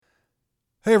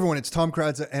Hey everyone, it's Tom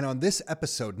Kradza, and on this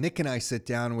episode, Nick and I sit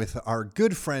down with our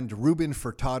good friend Ruben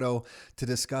Furtado to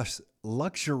discuss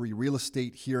luxury real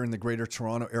estate here in the Greater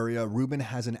Toronto area. Ruben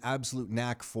has an absolute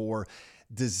knack for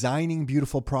designing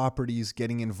beautiful properties,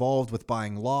 getting involved with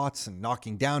buying lots and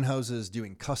knocking down houses,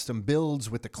 doing custom builds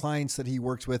with the clients that he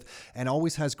works with, and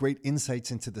always has great insights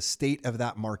into the state of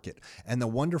that market. And the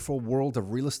wonderful world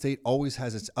of real estate always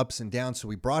has its ups and downs. So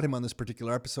we brought him on this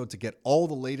particular episode to get all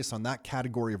the latest on that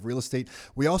category of real estate.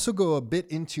 We also go a bit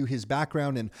into his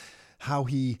background and how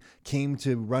he came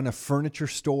to run a furniture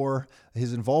store,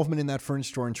 his involvement in that furniture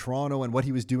store in Toronto, and what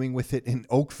he was doing with it in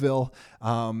Oakville.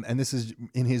 And this is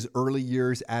in his early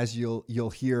years, as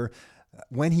you'll hear.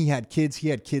 When he had kids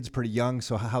pretty young,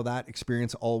 so how that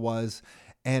experience all was,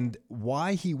 and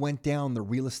why he went down the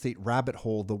real estate rabbit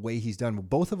hole the way he's done.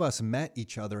 Both of us met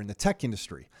each other in the tech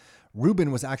industry.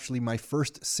 Ruben was actually my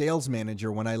first sales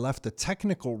manager when I left the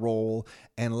technical role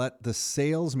and let the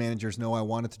sales managers know I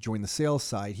wanted to join the sales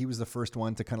side. He was the first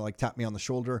one to kind of like tap me on the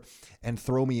shoulder and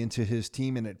throw me into his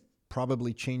team, and it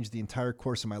probably changed the entire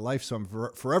course of my life. So I'm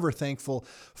forever thankful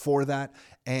for that.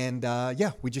 And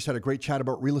we just had a great chat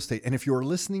about real estate. And if you're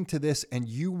listening to this and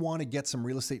you want to get some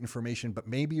real estate information, but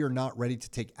maybe you're not ready to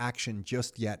take action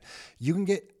just yet, you can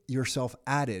get yourself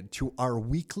added to our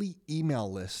weekly email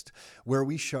list where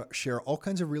we share all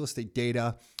kinds of real estate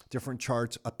data, different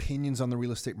charts, opinions on the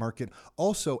real estate market,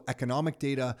 also economic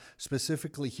data,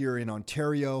 specifically here in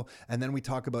Ontario. And then we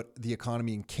talk about the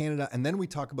economy in Canada. And then we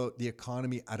talk about the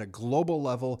economy at a global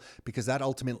level, because that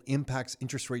ultimately impacts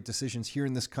interest rate decisions here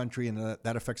in this country. And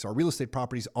that affects our real estate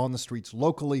properties on the streets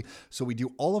locally. So we do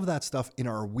all of that stuff in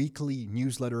our weekly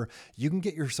newsletter. You can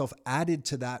get yourself added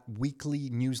to that weekly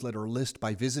newsletter list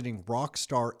by visiting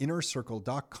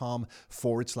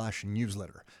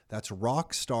rockstarinnercircle.com/newsletter. That's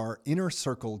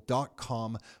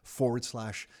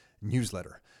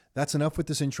rockstarinnercircle.com/newsletter. That's enough with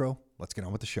this intro. Let's get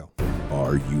on with the show.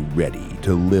 Are you ready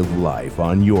to live life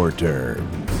on your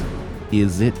terms?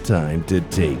 Is it time to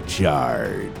take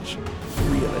charge?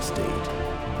 Real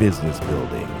estate, business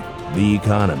building, the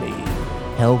economy,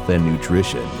 health and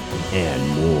nutrition, and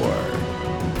more.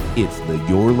 It's the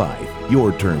Your Life,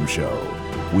 Your Term show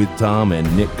with Tom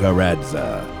and Nick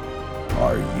Kradza.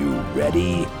 Are you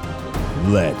ready?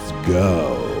 Let's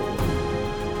go.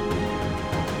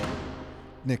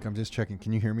 Nick, I'm just checking.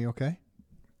 Can you hear me okay?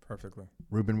 Perfectly.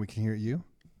 Ruben, we can hear you.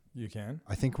 You can?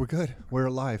 I think we're good. We're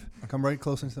alive. Come right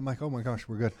close into the mic. Oh my gosh,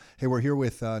 we're good. Hey, we're here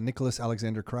with Nicholas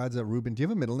Alexander Kradza. Ruben, do you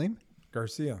have a middle name?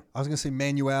 Garcia. I was going to say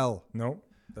Manuel. Nope.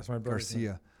 That's my brother's name.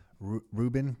 Garcia.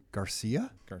 Ruben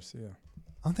Garcia? Garcia.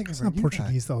 I don't think it's I've not heard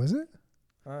Portuguese, though, is it?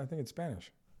 I think it's Spanish.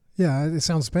 Yeah, it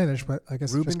sounds Spanish, but I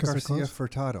guess Ruben just 'cause they're Garcia close.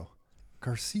 Furtado.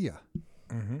 Garcia.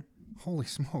 Mm-hmm. Holy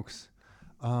smokes.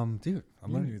 Dude.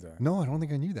 You knew that. No, I don't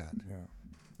think I knew that. Yeah.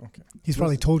 Okay. He's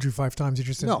probably told you 5 times. You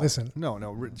just didn't listen.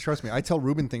 No. Trust me. I tell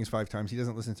Ruben things 5 times. He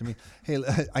doesn't listen to me. Hey,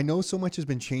 I know so much has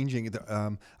been changing.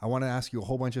 I want to ask you a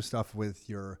whole bunch of stuff with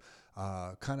your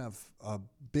kind of a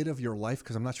bit of your life,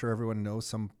 because I'm not sure everyone knows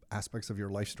some aspects of your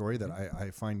life story that I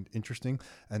find interesting.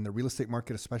 And the real estate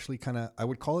market, especially, kind of, I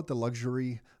would call it the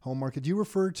luxury home market. Do you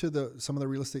refer to some of the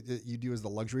real estate that you do as the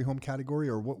luxury home category,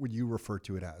 or what would you refer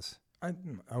to it as? I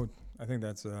think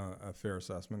that's a fair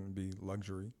assessment. Would be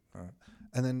luxury.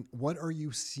 And then what are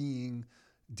you seeing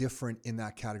different in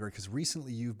that category? Because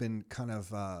recently you've been kind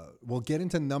of, we'll get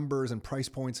into numbers and price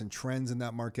points and trends in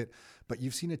that market, but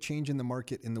you've seen a change in the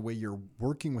market in the way you're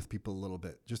working with people a little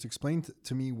bit. Just explain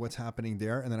to me what's happening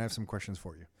there, and then I have some questions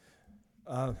for you.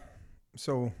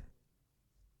 So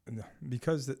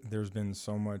because there's been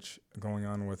so much going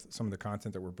on with some of the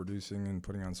content that we're producing and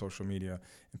putting on social media,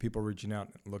 and people reaching out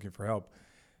looking for help,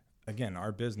 again,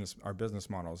 our business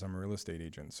model is I'm a real estate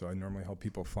agent. So I normally help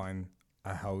people find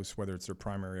a house, whether it's their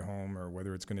primary home or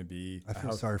whether it's going to be I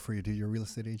feel sorry for you, dude. You're a real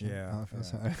estate agent. Yeah, I feel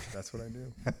sorry. That's what I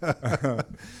do.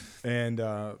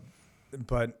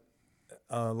 But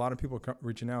a lot of people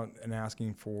reaching out and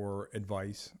asking for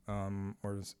advice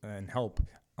and help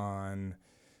on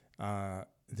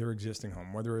their existing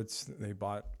home, whether it's they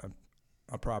bought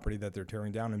a property that they're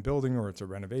tearing down and building, or it's a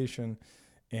renovation,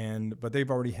 but they've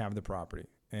already have the property.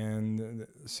 And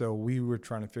so we were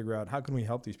trying to figure out how can we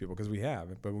help these people, because we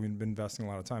have, but we've been investing a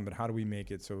lot of time, but how do we make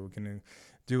it so we can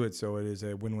do it so it is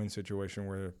a win-win situation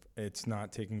where it's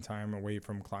not taking time away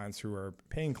from clients who are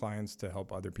paying clients to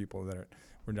help other people that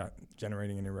we're not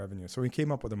generating any revenue. So we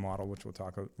came up with a model, which we'll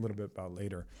talk a little bit about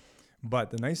later. But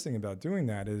the nice thing about doing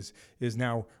that is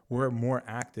now we're more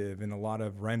active in a lot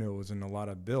of renos and a lot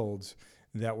of builds,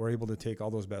 that we're able to take all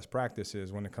those best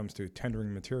practices when it comes to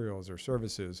tendering materials or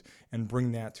services and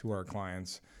bring that to our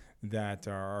clients that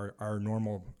are our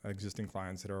normal existing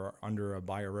clients that are under a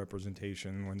buyer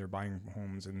representation when they're buying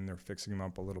homes and they're fixing them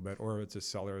up a little bit, or it's a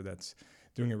seller that's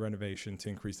doing a renovation to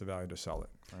increase the value to sell it.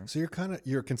 Right? So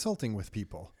you're consulting with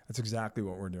people. That's exactly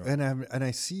what we're doing. And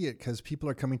I see it because people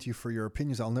are coming to you for your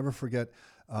opinions. I'll never forget,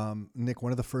 Nick,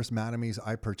 one of the first Madamies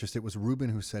I purchased, it was Ruben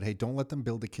who said, hey, don't let them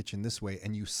build the kitchen this way.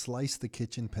 And you slice the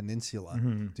kitchen peninsula.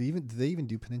 Mm-hmm. Do they even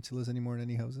do peninsulas anymore in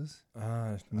any houses? No.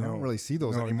 I don't really see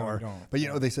those anymore. No, I don't. But, you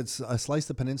know, they said slice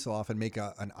the peninsula off and make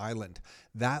an island.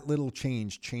 That little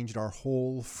change changed our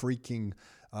whole freaking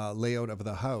layout of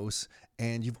the house.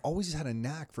 And you've always had a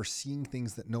knack for seeing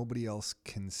things that nobody else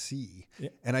can see. Yeah.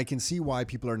 And I can see why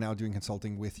people are now doing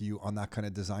consulting with you on that kind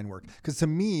of design work. Because to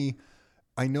me,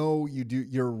 I know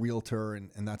you're a realtor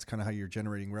and that's kind of how you're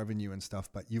generating revenue and stuff,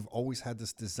 but you've always had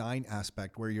this design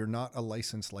aspect where you're not a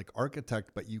licensed like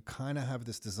architect, but you kind of have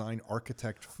this design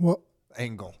architect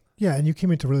angle. Yeah. And you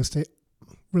came into real estate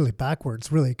really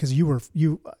backwards, really, because you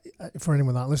for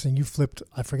anyone not listening, you flipped,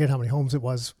 I forget how many homes it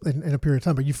was in a period of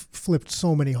time, but you flipped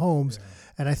so many homes. Yeah.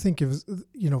 And I think it was,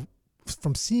 you know,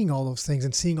 from seeing all those things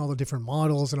and seeing all the different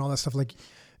models and all that stuff, like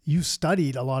you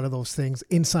studied a lot of those things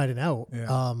inside and out.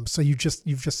 Yeah. So you've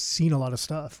just seen a lot of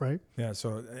stuff, right? Yeah.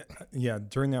 So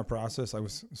during that process, I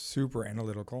was super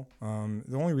analytical.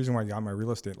 The only reason why I got my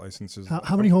real estate license is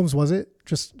how many homes was it?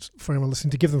 Just for anyone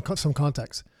listening, to give them some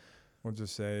context. We'll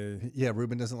just say... Yeah,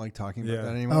 Ruben doesn't like talking about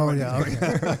that anymore. Oh, yeah.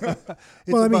 Okay.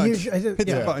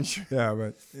 It's a bunch. Yeah,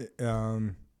 but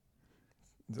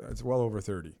it's well over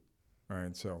 30. All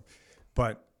right, so...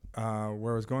 But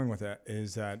where I was going with that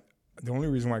is that the only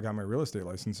reason why I got my real estate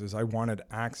license is I wanted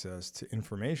access to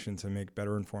information to make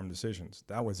better informed decisions.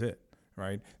 That was it,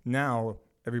 right? Now,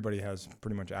 everybody has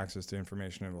pretty much access to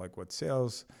information of like what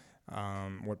sales,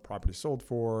 what property sold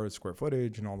for, square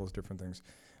footage, and all those different things.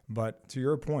 But to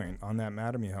your point on that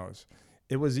Madame house,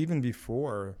 it was even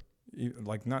before,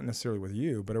 like not necessarily with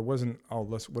you, but it wasn't,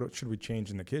 what should we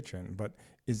change in the kitchen? But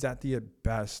is that the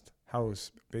best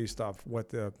house based off what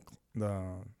the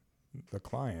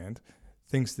client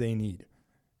thinks they need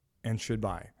and should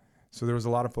buy? So there was a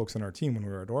lot of folks on our team when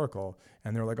we were at Oracle,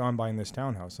 and they're like, oh, I'm buying this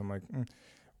townhouse. I'm like,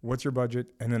 what's your budget?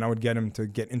 And then I would get them to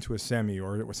get into a semi,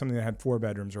 or it was something that had 4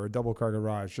 bedrooms or a double car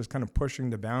garage, just kind of pushing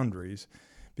the boundaries,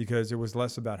 because it was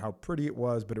less about how pretty it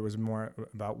was, but it was more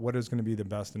about what is going to be the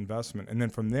best investment. And then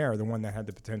from there, the one that had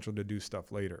the potential to do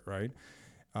stuff later, right?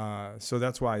 So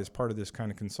that's why, as part of this kind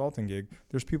of consulting gig,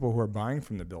 there's people who are buying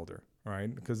from the builder,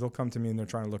 right? Because they'll come to me and they're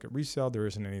trying to look at resale. There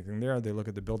isn't anything there. They look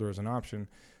at the builder as an option.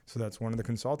 So that's one of the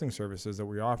consulting services that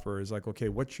we offer is like, okay,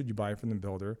 what should you buy from the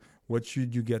builder? What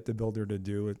should you get the builder to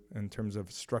do in terms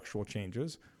of structural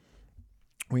changes?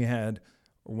 We had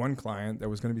one client that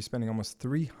was going to be spending almost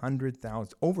over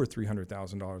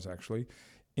 $300,000 actually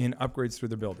in upgrades through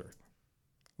the builder,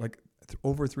 like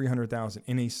over $300,000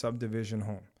 in a subdivision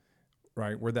home,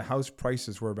 right? Where the house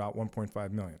prices were about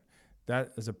 $1.5 million.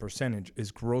 That as a percentage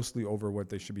is grossly over what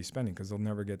they should be spending because they'll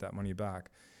never get that money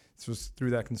back. So through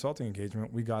that consulting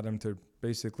engagement, we got them to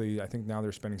basically, I think now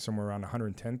they're spending somewhere around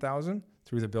 $110,000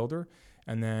 through the builder.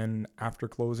 And then after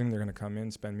closing, they're going to come in,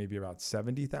 spend maybe about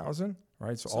 $70,000,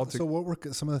 right? So what were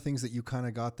some of the things that you kind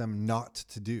of got them not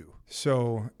to do?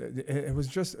 So it was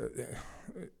just,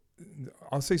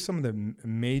 I'll say some of the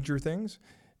major things,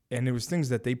 and it was things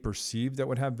that they perceived that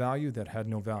would have value that had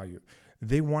no value.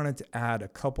 They wanted to add a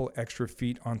couple extra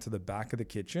feet onto the back of the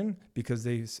kitchen because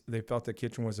they felt the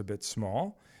kitchen was a bit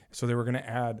small. So they were going to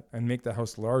add and make the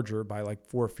house larger by like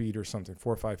 4 feet or something,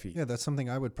 4 or 5 feet. Yeah, that's something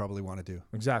I would probably want to do.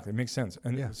 Exactly. It makes sense.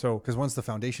 And yeah, so because once the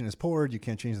foundation is poured, you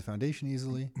can't change the foundation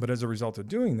easily. But as a result of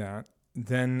doing that,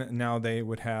 then now they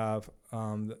would have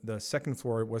the second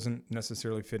floor wasn't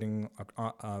necessarily fitting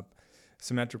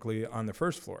symmetrically on the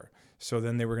first floor. So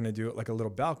then they were going to do it like a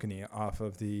little balcony off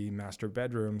of the master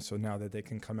bedroom. So now that they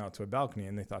can come out to a balcony,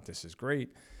 and they thought this is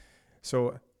great.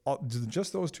 So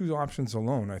just those two options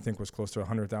alone, I think, was close to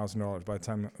 $100,000 by the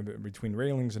time between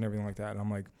railings and everything like that. And I'm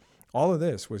like, all of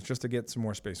this was just to get some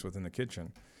more space within the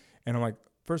kitchen. And I'm like,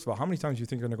 first of all, how many times do you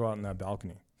think you're going to go out in that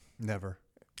balcony? Never.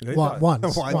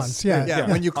 Once. Yeah.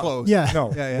 When you close.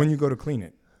 When you go to clean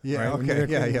it. Yeah. Right?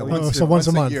 Okay. Once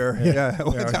a month. Year. Yeah.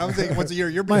 I'm thinking once a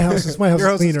year. My house is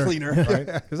cleaner. Right?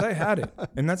 Because I had it,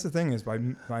 and that's the thing is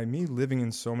by me living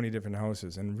in so many different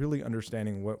houses and really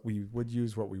understanding what we would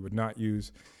use, what we would not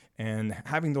use, and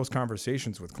having those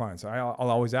conversations with clients. I'll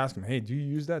always ask them, "Hey, do you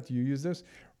use that? Do you use this?"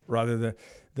 Rather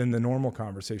than the normal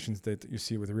conversations that you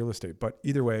see with real estate. But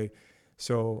either way,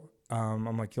 so.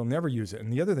 I'm like, you'll never use it.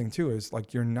 And the other thing too is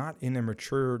like you're not in a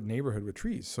mature neighborhood with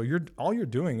trees, so all you're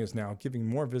doing is now giving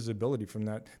more visibility from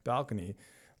that balcony,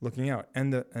 looking out.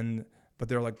 And the But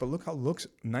they're like, but look how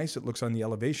nice it looks on the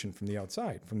elevation from the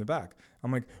outside, from the back.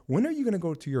 I'm like, when are you going to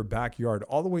go to your backyard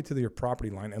all the way to your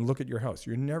property line and look at your house?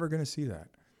 You're never going to see that.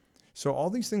 So all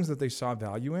these things that they saw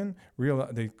value in,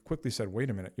 they quickly said,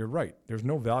 wait a minute, you're right. There's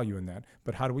no value in that.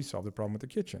 But how do we solve the problem with the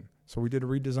kitchen? So we did a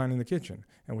redesign in the kitchen,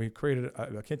 and we created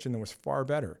a kitchen that was far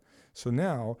better. So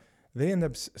now they end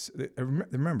up,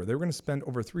 remember, they were going to spend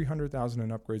over $300,000 in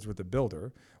upgrades with the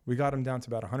builder. We got them down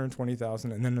to about $120,000,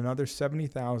 and then another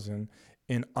 $70,000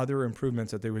 in other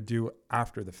improvements that they would do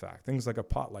after the fact. Things like a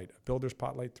pot light, a builder's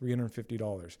pot light,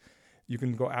 $350. You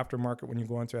can go aftermarket when you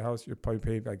go into a house, you're probably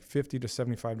paid like $50 to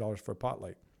 $75 for a pot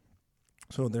light.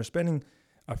 So they're spending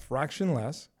a fraction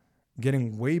less,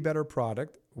 getting way better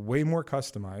product, way more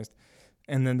customized,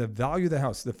 and then the value of the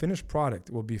house, the finished product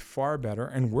will be far better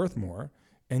and worth more.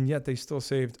 And yet they still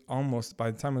saved almost, by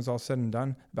the time it was all said and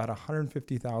done, about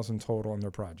 $150,000 total on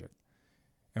their project.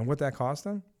 And what that cost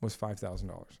them was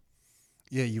 $5,000.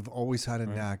 Yeah, you've always had a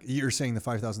knack. You're saying the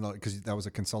 $5,000 because that was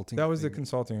a consulting. That was the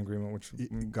consulting agreement, which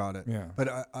got it. Yeah, but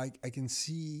I can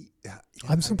see. Yeah,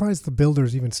 I'm surprised the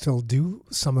builders even still do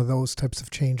some of those types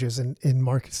of changes in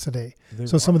markets today.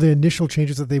 Some of the initial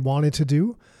changes that they wanted to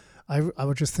do, I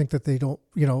would just think that they don't,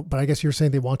 but I guess you're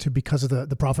saying they want to because of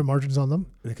the profit margins on them?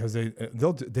 Because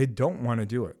they don't want to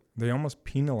do it. They almost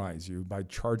penalize you by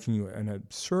charging you an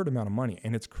absurd amount of money.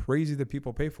 And it's crazy that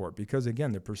people pay for it because,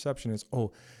 again, the perception is,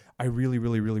 oh, I really,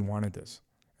 really, really wanted this.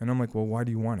 And I'm like, well, why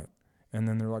do you want it? And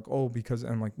then they're like, oh, because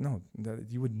I'm like, no,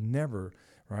 you would never,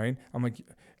 right? I'm like,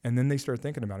 and then they start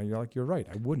thinking about it. You're like, you're right.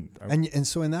 I wouldn't. And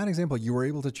so in that example, you were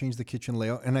able to change the kitchen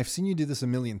layout. And I've seen you do this a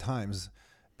million times.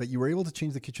 But you were able to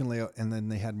change the kitchen layout, and then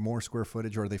they had more square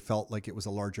footage, or they felt like it was a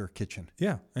larger kitchen.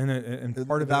 Yeah, and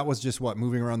part of that was just what,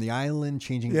 moving around the island,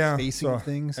 changing the spacing of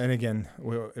things. And again,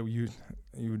 you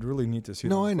would really need to see.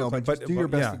 No, I know, but do your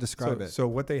best to describe it. So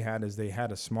what they had is they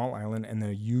had a small island and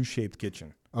a U-shaped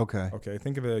kitchen. Okay.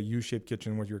 Think of a U-shaped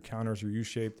kitchen with your counters are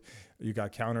U-shaped. You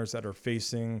got counters that are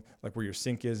facing, like where your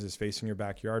sink is facing your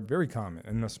backyard. Very common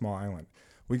in a small island.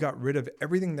 We got rid of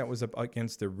everything that was up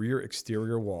against the rear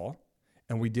exterior wall.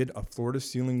 And we did a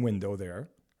floor-to-ceiling window there,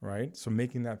 right? So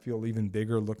making that feel even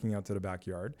bigger looking out to the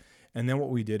backyard. And then what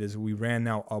we did is we ran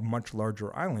now a much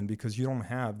larger island because you don't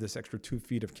have this extra 2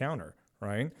 feet of counter,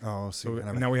 right? Oh, so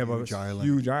now we have a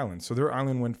huge island. So their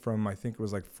island went from, I think it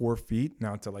was like 4 feet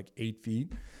now to like 8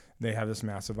 feet. They have this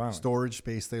massive island. Storage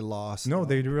space they lost. No,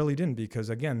 they really didn't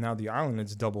because, again, now the island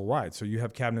is double wide. So you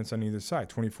have cabinets on either side,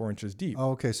 24 inches deep.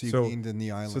 Oh, okay. So you gained in the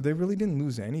island. So they really didn't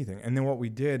lose anything. And then what we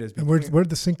did is... And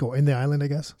where'd the sink go? In the island, I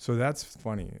guess? So that's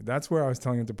funny. That's where I was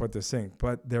telling them to put the sink.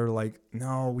 But they're like,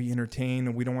 no, we entertain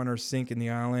and we don't want our sink in the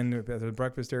island, the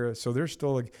breakfast area. So they're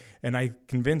still like... And I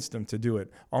convinced them to do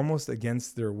it almost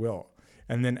against their will.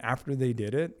 And then after they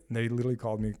did it, they literally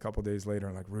called me a couple of days later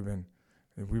and like, Ruben...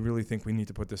 we really think we need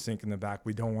to put the sink in the back.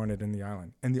 We don't want it in the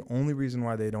island. And the only reason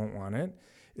why they don't want it,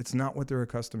 it's not what they're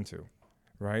accustomed to,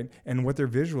 right? And what they're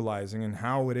visualizing and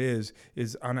how it is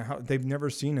on they've never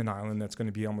seen an island that's going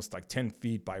to be almost like 10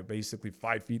 feet by basically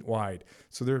 5 feet wide.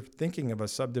 So they're thinking of a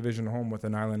subdivision home with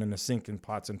an island and a sink and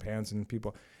pots and pans and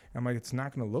people. I'm like, it's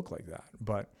not going to look like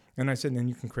that. And I said, then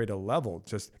you can create a level,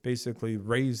 just basically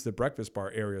raise the breakfast bar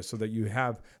area so that you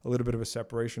have a little bit of a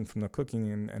separation from the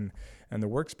cooking and the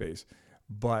workspace.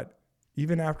 But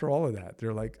even after all of that,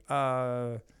 they're like,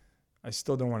 I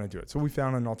still don't want to do it. So we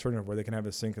found an alternative where they can have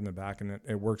a sink in the back and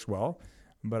it works well.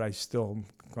 But I still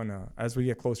as we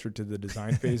get closer to the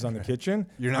design phase on the kitchen.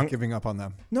 You're not giving up on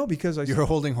them. No, because you're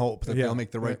holding hope that they'll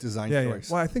make the right design choice.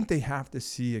 Well, I think they have to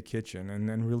see a kitchen and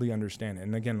then really understand it.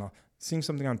 And again, seeing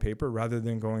something on paper rather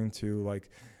than going to like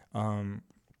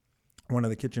one of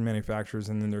the kitchen manufacturers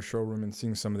and then their showroom and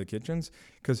seeing some of the kitchens.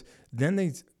 Because then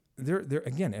they're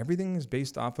again, everything is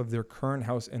based off of their current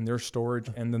house and their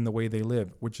storage and then the way they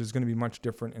live, which is going to be much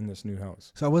different in this new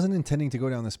house. So I wasn't intending to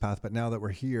go down this path, but now that we're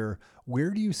here,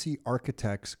 where do you see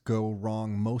architects go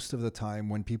wrong most of the time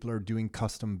when people are doing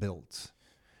custom builds?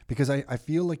 Because I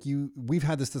feel like we've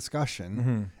had this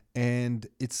discussion and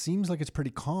it seems like it's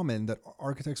pretty common that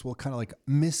architects will kind of like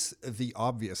miss the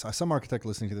obvious. Some architect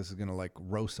listening to this is going to like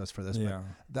roast us for this,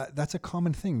 but that's a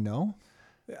common thing, no?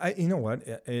 You know what?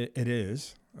 It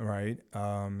is, right?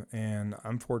 And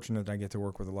I'm fortunate that I get to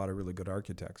work with a lot of really good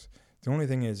architects. The only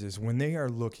thing is when they are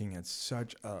looking at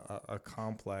such a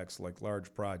complex, like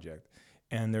large project,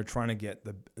 and they're trying to get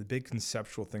the big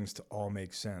conceptual things to all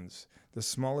make sense, the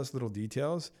smallest little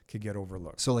details could get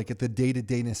overlooked. So like at the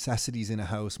day-to-day necessities in a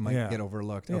house might get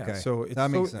overlooked. Yeah. Okay, so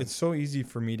that makes sense. It's so easy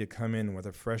for me to come in with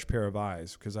a fresh pair of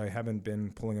eyes because I haven't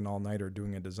been pulling an all-nighter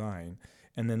doing a design.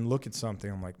 And then look at something,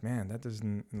 I'm like, man,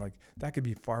 that could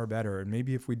be far better. And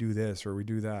maybe if we do this or we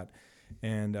do that.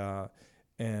 And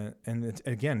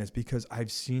again, it's because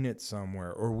I've seen it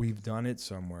somewhere or we've done it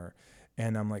somewhere.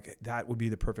 And I'm like, that would be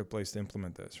the perfect place to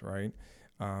implement this, right?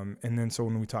 And then so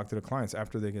when we talk to the clients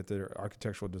after they get their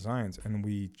architectural designs and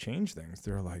we change things,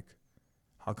 they're like,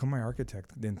 how come my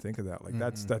architect didn't think of that? Like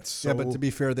that's so. Yeah, but to be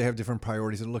fair, they have different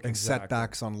priorities. They're looking Exactly.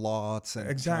 setbacks on lots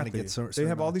and trying to get They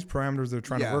have all these parameters they're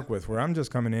trying to work with. Where I'm just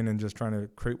coming in and just trying to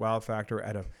create wow factor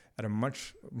at a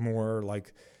much more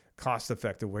like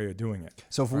cost-effective way of doing it.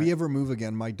 So if we ever move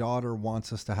again, my daughter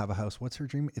wants us to have a house. What's her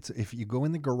dream? It's if you go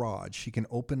in the garage, she can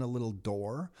open a little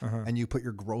door and you put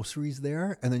your groceries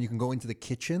there, and then you can go into the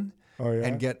kitchen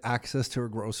and get access to her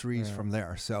groceries from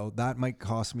there. So that might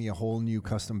cost me a whole new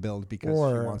custom build because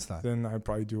she wants that. Then I'd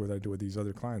probably do what I do with these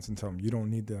other clients and tell them, you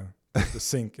don't need the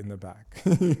sink in the back.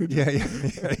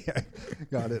 Yeah.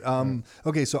 Got it.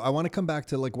 Okay, so I want to come back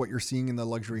to like what you're seeing in the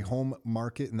luxury home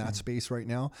market in that space right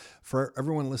now. For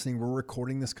everyone listening, we're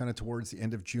recording this kind of towards the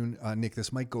end of June. Nick,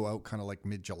 this might go out kind of like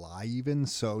mid-July even.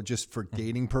 So just for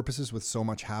dating purposes with so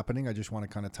much happening, I just want to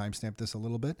kind of timestamp this a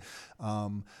little bit.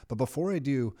 But before I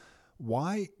do,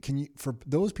 why can you, for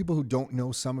those people who don't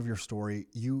know some of your story,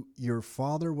 your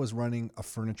father was running a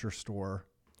furniture store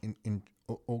in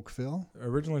Oakville?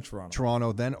 Originally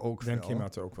Toronto, then Oakville. Then came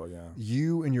out to Oakville, yeah.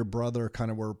 You and your brother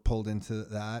kind of were pulled into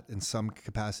that in some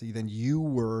capacity. Then you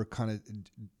were kind of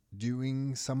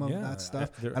doing some of that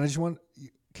stuff. And I just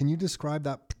can you describe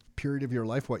that period of your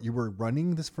life? What you were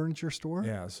running this furniture store?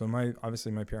 Yeah. So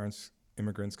obviously my parents,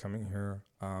 immigrants coming here,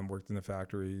 worked in the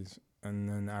factories. And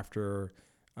then after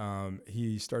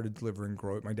he started delivering,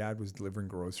 my dad was delivering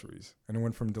groceries. And it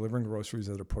went from delivering groceries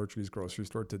at a Portuguese grocery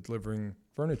store to delivering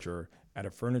furniture at a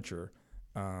furniture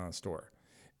store.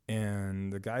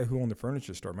 And the guy who owned the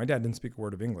furniture store, my dad didn't speak a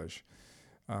word of English.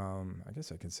 I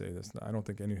guess I could say this. I don't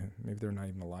think maybe they're not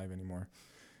even alive anymore.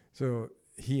 So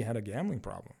he had a gambling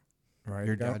problem, right?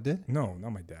 Your dad did? No,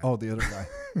 not my dad. Oh, the other guy.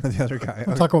 The other guy.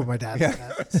 I'll talk about my dad.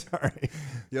 Yeah. Sorry.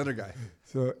 The other guy.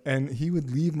 So, and he would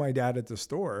leave my dad at the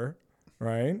store,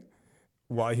 right,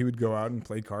 while he would go out and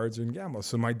play cards and gamble.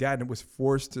 So my dad was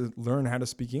forced to learn how to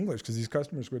speak English because these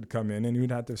customers would come in and he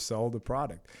would have to sell the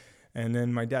product. And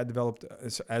then my dad developed,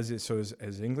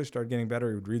 as English started getting better,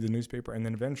 he would read the newspaper. And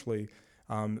then eventually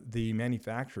the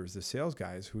manufacturers, the sales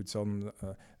guys who would sell them,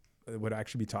 would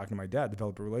actually be talking to my dad,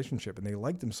 developed a relationship. And they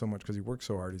liked him so much because he worked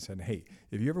so hard. He said, hey,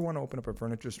 if you ever want to open up a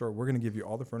furniture store, we're going to give you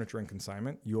all the furniture in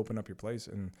consignment. You open up your place.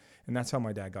 And that's how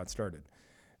my dad got started.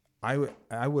 I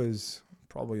was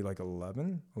probably like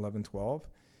 12.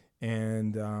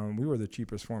 And we were the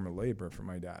cheapest form of labor for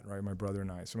my dad, right? My brother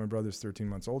and I. So my brother's 13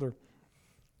 months older.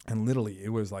 And literally, it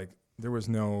was like there was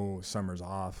no summers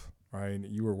off, right?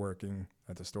 You were working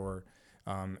at the store.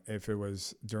 If it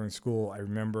was during school, I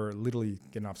remember literally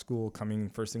getting off school, coming,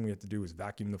 first thing we had to do was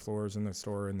vacuum the floors in the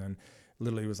store. And then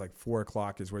literally it was like 4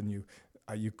 o'clock is when you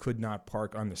could not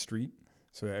park on the street.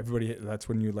 So that's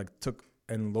when you like took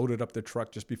and loaded up the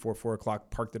truck just before 4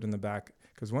 o'clock, parked it in the back.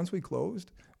 Because once we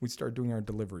closed, we'd start doing our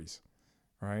deliveries,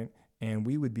 right? And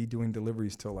we would be doing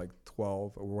deliveries till like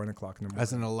 12 or 1 o'clock in the morning.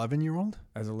 As an 11-year-old?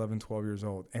 As 11, 12 years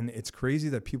old. And it's crazy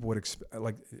that people would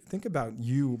think about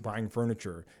you buying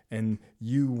furniture and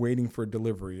you waiting for a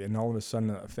delivery. And all of a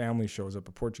sudden a family shows up,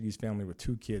 a Portuguese family with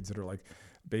 2 kids that are like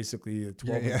basically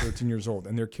 12 or 13 years old.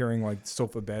 And they're carrying like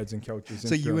sofa beds and couches.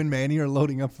 So you and Manny are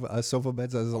loading up sofa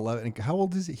beds as 11. How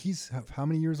old is he? He's how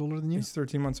many years older than you? He's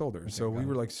 13 months older. Okay, so we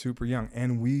were like super young.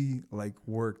 And we like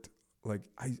worked like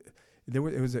it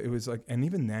was like, and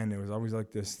even then it was always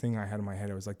like this thing I had in my head.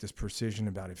 It was like this precision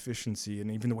about efficiency,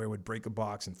 and even the way I would break a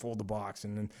box and fold the box,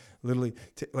 and then literally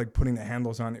like putting the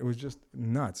handles on. It was just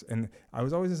nuts. And I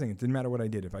was always saying it didn't matter what I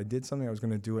did. If I did something, I was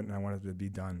going to do it, and I wanted it to be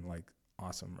done like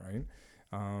awesome, right?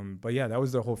 But yeah, that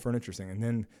was the whole furniture thing, and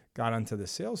then got onto the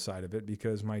sales side of it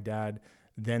because my dad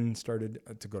then started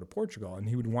to go to Portugal, and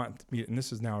he would want me. And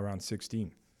this is now around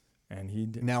 16,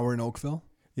 and now we're in Oakville.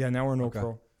 Yeah, now we're in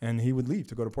Oakville. And he would leave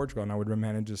to go to Portugal, and I would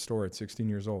manage his store at 16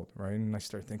 years old, right? And I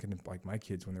started thinking of like my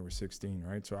kids when they were 16,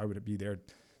 right? So I would be there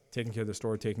taking care of the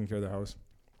store, taking care of the house.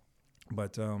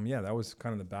 But yeah, that was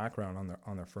kind of the background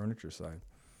on the furniture side.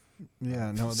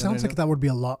 Yeah, no. Sounds like that would be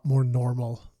a lot more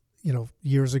normal,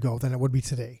 years ago than it would be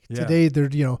today. Yeah. Today, they're,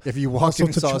 if you walked in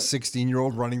and saw a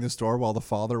 16-year-old running the store while the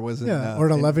father was or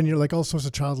an 11-year, like all sorts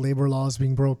of child labor laws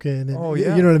being broken. And,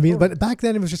 yeah. You know what I mean? But back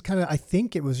then it was just kind of, I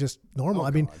think it was just normal. Oh, I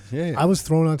mean, I was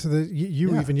thrown onto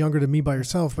you even younger than me by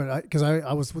yourself, but because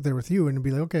I was there with you, and it'd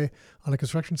be like, okay, on a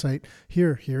construction site,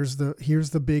 here's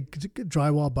the big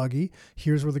drywall buggy.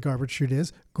 Here's where the garbage chute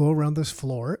is. Go around this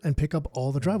floor and pick up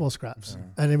all the drywall scraps.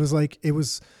 And it was like,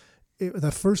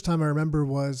 the first time I remember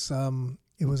was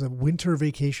it was a winter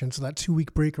vacation, so that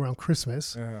 2-week break around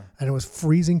Christmas, Yeah. and it was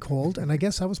freezing cold. And I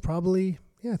guess I was probably,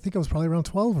 I think I was probably around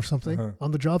 12 or something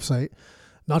on the job site.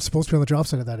 Not supposed to be on the job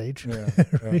site at that age. Yeah.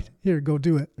 Right? Here, go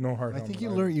do it. No hard I helmet. think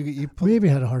you learn. You Maybe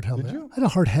I had a hard helmet. Did you? I had a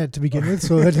hard head to begin with,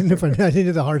 so I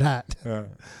needed a hard hat. Yeah.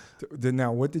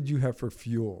 Now, what did you have for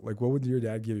fuel? Like, what would your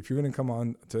dad give you? If you're going to come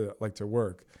on to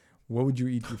work, what would you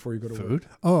eat before you go to work? food.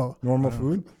 Oh, Normal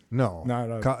food? No,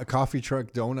 Not coffee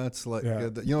truck donuts, like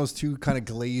those two kind of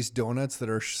glazed donuts that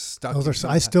are stuck. those are.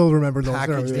 I still remember those.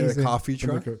 packaged in They're a coffee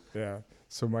truck. Yeah.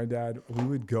 So my dad, we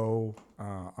would go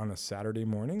on a Saturday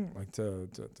morning, like to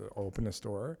open a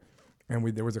store, and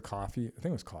there was a coffee. I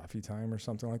think it was coffee time or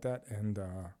something like that. And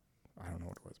I don't know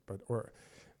what it was, or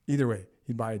either way,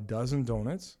 he'd buy a dozen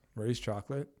donuts, raised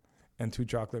chocolate, and 2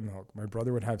 chocolate milk. My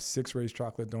brother would have 6 raised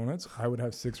chocolate donuts. I would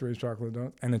have 6 raised chocolate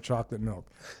donuts and a chocolate milk.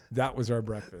 That was our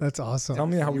breakfast. That's awesome. Tell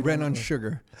me how We ran on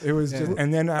sugar. It was just,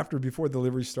 and then before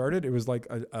delivery started, it was like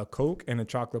a Coke and a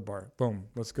chocolate bar. Boom,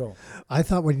 let's go. I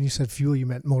thought when you said fuel, you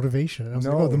meant motivation. And I was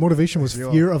like, No. oh, the motivation was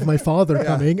fear of my father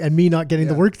coming and me not getting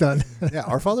the work done. Yeah,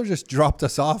 our father just dropped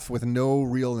us off with no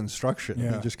real instruction.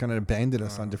 Yeah. He just kind of abandoned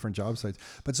us on different job sites.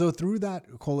 But so through that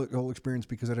whole experience,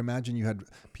 because I'd imagine you had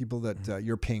people that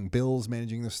you're paying bills,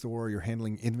 managing the store, you're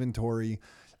handling inventory.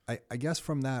 I guess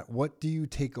from that, what do you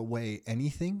take away?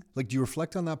 Anything? Like, do you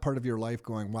reflect on that part of your life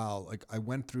going, wow, like I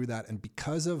went through that, and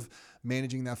because of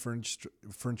managing that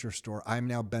furniture store, I'm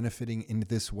now benefiting in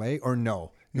this way? Or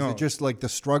no? Is it just like the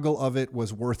struggle of it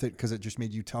was worth it because it just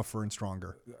made you tougher and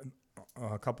stronger?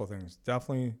 A couple of things.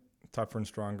 Definitely tougher and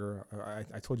stronger.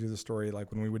 I told you the story, like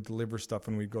when we would deliver stuff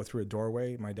and we'd go through a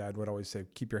doorway, my dad would always say,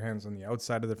 keep your hands on the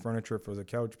outside of the furniture if it was a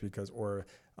couch, or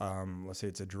let's say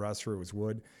it's a dresser, it was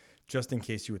wood, just in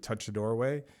case you would touch the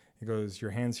doorway. He goes,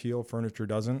 your hands heal, furniture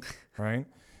doesn't, right?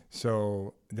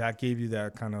 So that gave you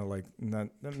that kind of like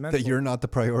that you're not the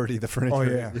priority, the furniture. Oh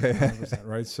yeah, 100%,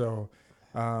 right? So,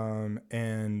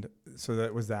 and so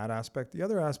that was that aspect. The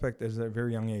other aspect is at a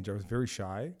very young age, I was very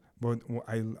shy, but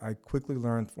I quickly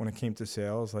learned when it came to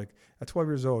sales, like at 12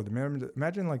 years old,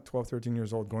 imagine like 12, 13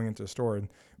 years old going into a store, and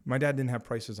my dad didn't have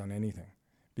prices on anything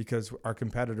because our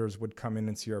competitors would come in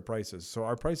and see our prices. So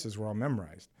our prices were all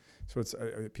memorized. So it's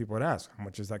people would ask, how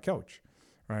much is that couch,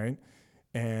 right?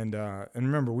 And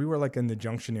remember, we were like in the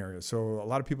Junction area, so a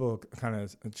lot of people kind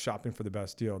of shopping for the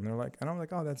best deal, and they're like, and I'm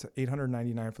like, oh, that's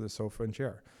 $899 for the sofa and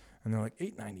chair, and they're like,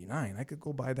 $899? I could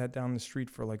go buy that down the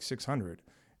street for like $600.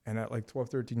 And at like 12,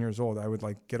 13 years old, I would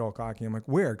like get all cocky. I'm like,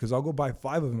 where? Because I'll go buy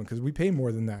 5 of them because we pay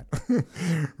more than that,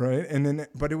 right? And then,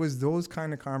 but it was those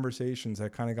kind of conversations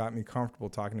that kind of got me comfortable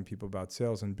talking to people about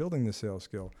sales and building the sales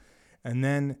skill. And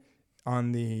then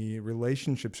on the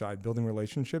relationship side, building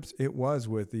relationships, it was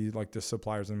with the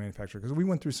suppliers and manufacturers, because we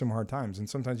went through some hard times, and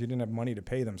sometimes you didn't have money to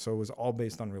pay them, so it was all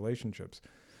based on relationships.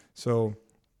 So,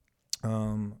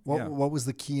 what was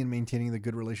the key in maintaining the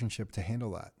good relationship to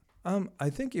handle that? I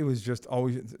think it was just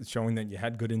always showing that you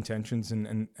had good intentions,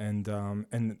 and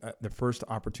the first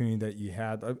opportunity that you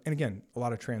had, and again, a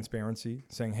lot of transparency,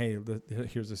 saying, hey,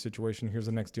 here's the situation, here's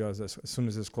the next deal, as soon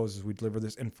as this closes, we deliver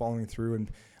this, and following through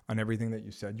on everything that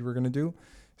you said you were going to do.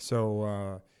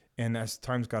 So, and as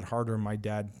times got harder, my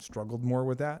dad struggled more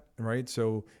with that, right?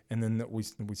 So, and then we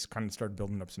kind of started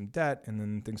building up some debt, and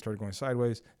then things started going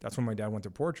sideways. That's when my dad went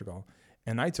to Portugal,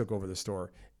 and I took over the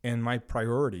store, and my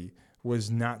priority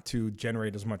was not to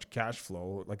generate as much cash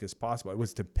flow like as possible. It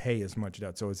was to pay as much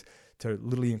debt. So it's to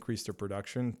literally increase the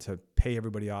production, to pay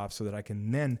everybody off, so that I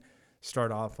can then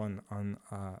start off on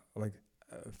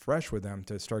fresh with them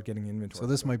to start getting inventory. So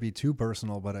this might be too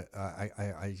personal, but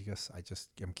I guess I just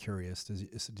am curious.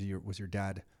 Was your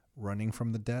dad running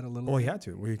from the debt a little? Well, he had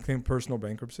to. We claimed personal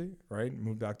bankruptcy, right?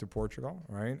 Moved back to Portugal,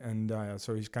 right? And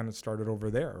so he's kind of started over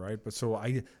there, right? But so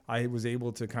I was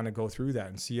able to kind of go through that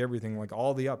and see everything, like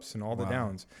all the ups and all the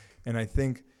downs. And I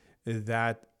think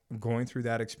that going through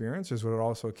that experience is what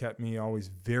also kept me always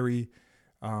very,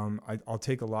 I'll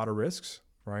take a lot of risks,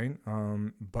 right?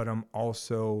 But I'm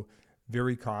also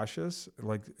very cautious,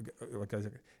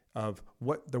 of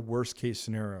what the worst case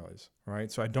scenario is, right?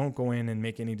 So I don't go in and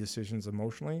make any decisions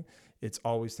emotionally. It's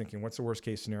always thinking, what's the worst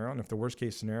case scenario? And if the worst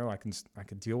case scenario, I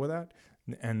can deal with that,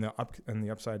 and the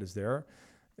upside is there,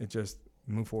 it just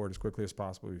move forward as quickly as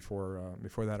possible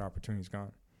before that opportunity's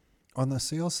gone. On the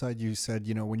sales side, you said,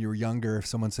 when you were younger, if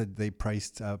someone said they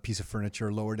priced a piece of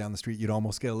furniture lower down the street, you'd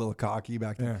almost get a little cocky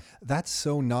back then. Yeah. That's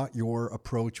so not your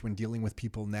approach when dealing with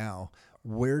people now.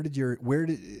 did you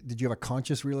have a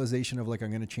conscious realization of like, I'm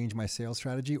going to change my sales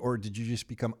strategy, or did you just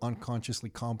become unconsciously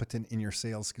competent in your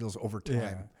sales skills over time?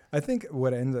 Yeah. I think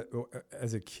what ended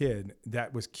as a kid,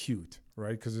 that was cute,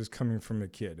 right? Because it's coming from a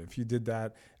kid. If you did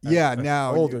that,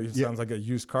 now older, it sounds like a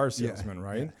used car salesman,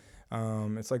 right?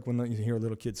 Yeah. It's like when you hear a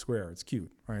little kid swear, it's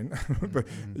cute, right? But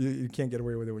you can't get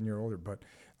away with it when you're older. But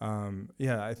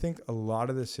I think a lot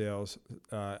of the sales,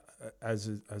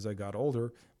 as I got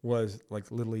older, was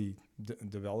like literally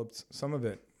developed. Some of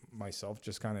it myself,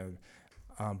 just kind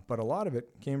of, but a lot of it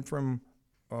came from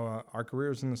our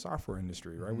careers in the software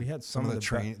industry, right? We had some of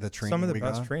the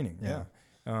best training. Yeah.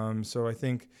 So I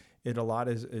think a lot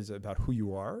is about who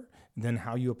you are, then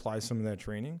how you apply some of that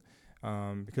training.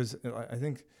 Because I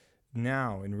think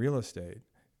now in real estate,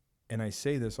 and I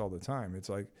say this all the time, it's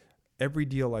like every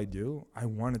deal I do, I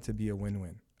want it to be a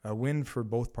win-win, a win for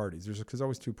both parties. There's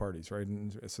always two parties, right?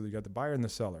 And so you got the buyer and the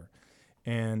seller.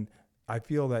 And I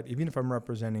feel that even if I'm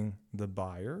representing the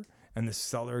buyer and the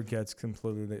seller gets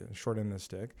completely the short end of the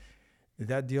stick,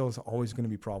 that deal is always going to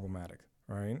be problematic,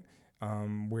 right?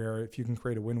 Where if you can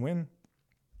create a win-win,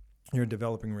 you're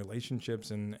developing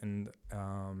relationships and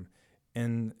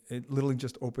it literally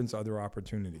just opens other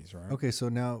opportunities, right? Okay, so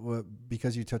now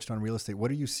because you touched on real estate, what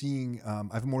are you seeing?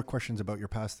 I have more questions about your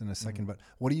past in a second, but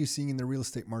what are you seeing in the real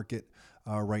estate market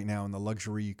right now in the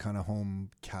luxury kind of home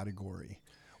category?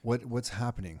 What's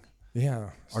happening? Yeah.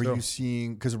 Are you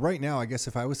seeing, because right now, I guess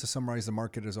if I was to summarize the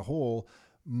market as a whole,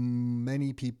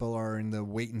 many people are in the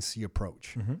wait and see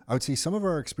approach. I would say some of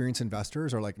our experienced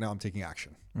investors are like, no, I'm taking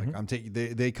action. Like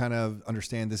they kind of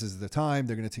understand this is the time,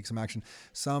 they're going to take some action.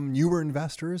 Some newer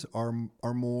investors are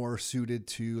more suited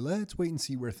to let's wait and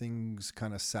see where things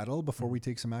kind of settle before we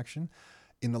take some action.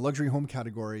 In the luxury home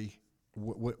category,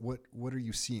 what are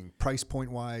you seeing? Price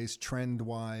point wise, trend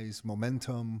wise,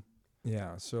 momentum?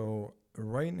 Yeah. So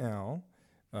right now,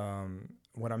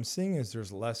 what I'm seeing is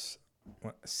there's less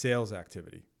sales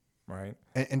activity, right?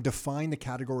 And define the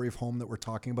category of home that we're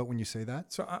talking about when you say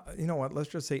that. So you know what? Let's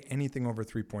just say anything over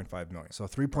 3.5 million. So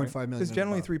 3.5 million. Because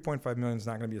generally 3.5 million is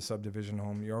not going to be a subdivision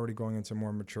home. You're already going into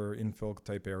more mature infill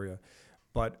type area.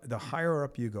 But the higher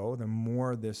up you go, the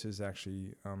more this is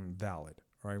actually valid,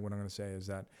 right? What I'm going to say is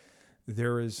that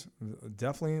there is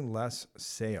definitely less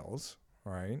sales,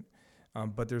 right?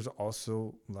 But there's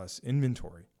also less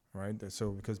inventory, right?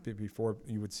 So because before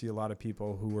you would see a lot of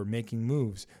people who were making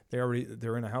moves, they're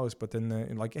in a house, but then they're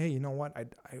like, hey, you know what?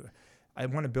 I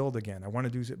want to build again. I want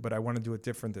to do it, but I want to do it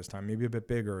different this time, maybe a bit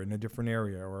bigger in a different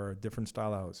area or a different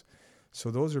style house. So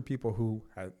those are people who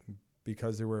had,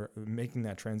 because they were making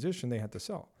that transition, they had to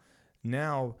sell.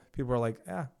 Now people are like,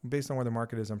 based on where the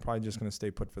market is, I'm probably just going to stay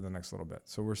put for the next little bit.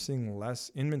 So we're seeing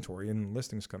less inventory and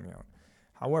listings coming out.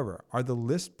 However, are the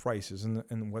list prices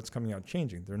and what's coming out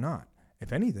changing? They're not.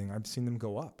 If anything, I've seen them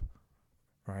go up,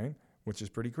 right? Which is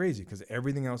pretty crazy because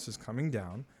everything else is coming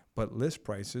down, but list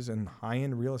prices and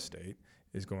high-end real estate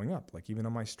is going up. Like even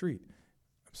on my street,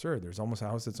 absurd. There's almost a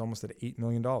house that's almost at $8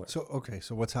 million.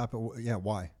 So what's happened? Yeah,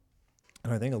 why?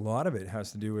 And I think a lot of it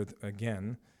has to do with,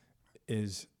 again,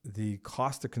 is the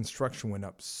cost of construction went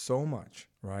up so much,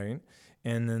 right?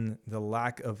 And then the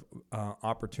lack of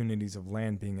opportunities of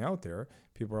land being out there,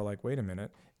 people are like, wait a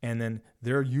minute. And then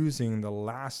they're using the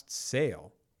last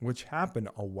sale, which happened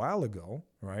a while ago,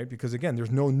 right? Because again,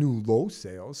 there's no new low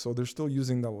sales. So they're still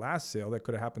using the last sale that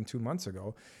could have happened 2 months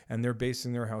ago. And they're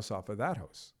basing their house off of that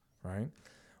house, right?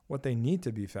 What they need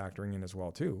to be factoring in as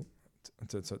well too,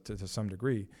 to some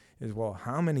degree, is, well,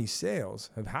 how many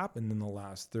sales have happened in the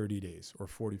last 30 days or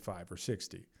 45 or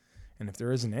 60? And if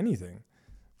there isn't anything,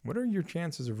 what are your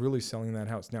chances of really selling that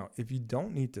house? Now, if you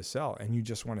don't need to sell and you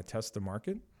just want to test the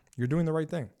market, you're doing the right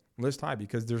thing. List high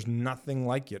because there's nothing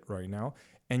like it right now,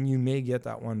 and you may get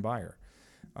that one buyer.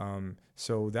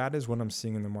 So that is what I'm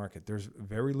seeing in the market. There's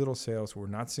very little sales. We're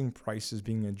not seeing prices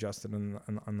being adjusted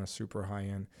on the super high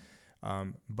end.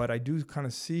 But I do kind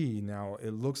of see now,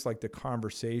 it looks like the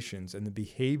conversations and the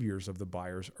behaviors of the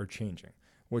buyers are changing,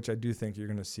 which I do think you're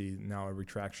going to see now a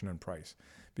retraction in price.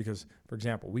 Because, for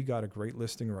example, we got a great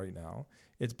listing right now.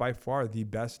 It's by far the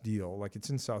best deal. Like, it's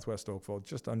in Southwest Oakville,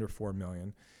 just under $4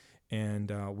 million.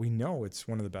 And we know it's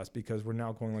one of the best because we're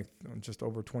now going like just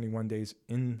over 21 days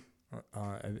in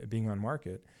being on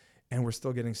market, and we're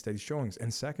still getting steady showings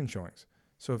and second showings.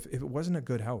 So if it wasn't a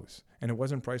good house and it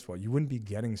wasn't priced well, you wouldn't be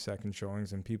getting second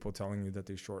showings and people telling you that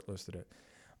they shortlisted it.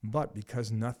 But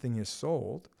because nothing is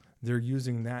sold, they're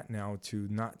using that now to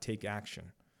not take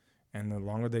action. And the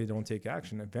longer they don't take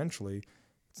action, eventually,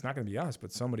 it's not going to be us,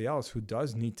 but somebody else who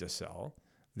does need to sell,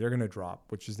 they're going to drop,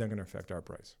 which is then going to affect our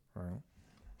price. All right.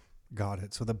 Got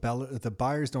it. So the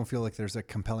buyers don't feel like there's a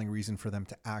compelling reason for them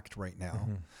to act right now.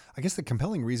 Mm-hmm. I guess the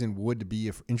compelling reason would be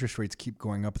if interest rates keep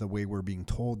going up the way we're being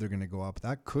told they're going to go up.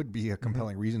 That could be a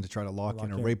compelling reason to try to lock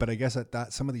in a rate. But I guess at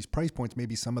that some of these price points,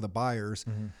 maybe some of the buyers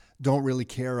don't really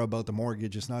care about the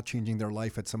mortgage. It's not changing their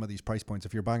life at some of these price points.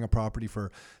 If you're buying a property for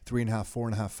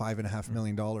 $3.5, $4.5, $5.5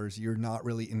 million, you're not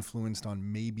really influenced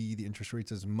on maybe the interest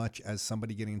rates as much as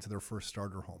somebody getting into their first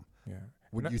starter home. Yeah.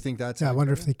 Would you think that's? Yeah, I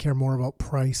wonder if they care more about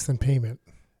price than payment.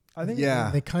 I think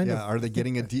they kind of are they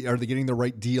getting are they getting the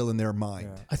right deal in their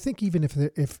mind? Yeah. I think even if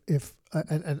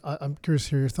and I'm curious to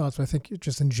hear your thoughts, but I think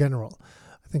just in general,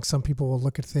 I think some people will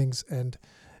look at things and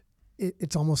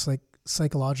it's almost like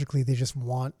psychologically they just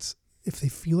want, if they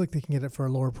feel like they can get it for a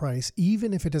lower price,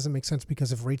 even if it doesn't make sense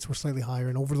because if rates were slightly higher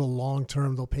and over the long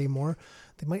term they'll pay more,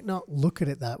 they might not look at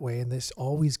it that way. And this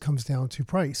always comes down to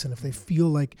price. And if they feel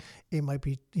like it might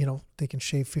be, they can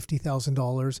shave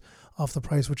 $50,000 off the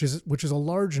price, which is a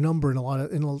large number in a lot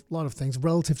of things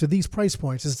relative to these price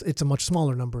points, it's a much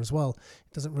smaller number as well.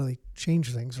 It doesn't really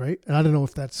change things, right? And I don't know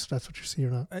if that's what you see or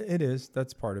not. It is.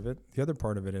 That's part of it. The other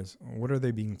part of it is, what are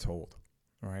they being told,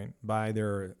 right, by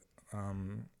their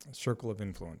circle of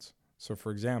influence? So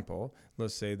for example,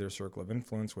 let's say their circle of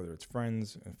influence, whether it's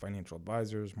friends, financial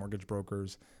advisors, mortgage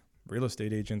brokers, real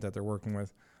estate agent that they're working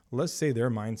with, let's say their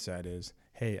mindset is,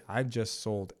 hey, I've just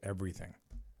sold everything.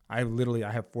 I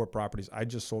have 4 properties. I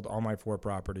just sold all my 4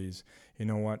 properties. You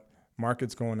know what?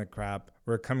 Market's going to crap.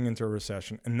 We're coming into a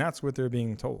recession. And that's what they're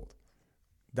being told.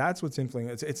 That's what's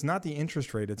influencing. It's not the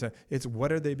interest rate. It's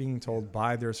what are they being told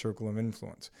by their circle of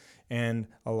influence. And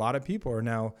a lot of people are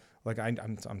now, like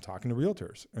I'm talking to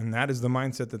realtors, and that is the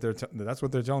mindset that that's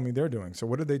what they're telling me they're doing. So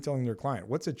what are they telling their client?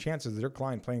 What's the chances of their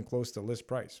client playing close to list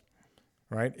price,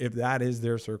 right? If that is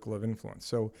their circle of influence.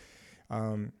 So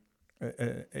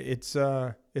it's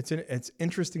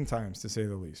interesting times, to say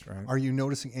the least, right? Are you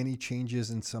noticing any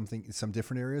changes in some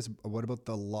different areas? What about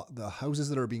the houses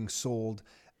that are being sold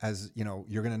as,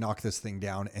 you're going to knock this thing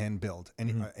down and build?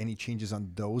 Any changes on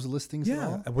those listings at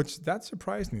all? Which that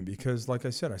surprised me because, like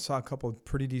I said, I saw a couple of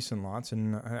pretty decent lots,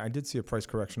 and I did see a price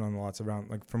correction on the lots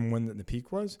around, like from when the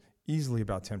peak was, easily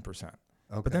about 10%. Okay.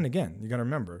 But then again, you got to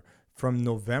remember, from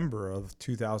November of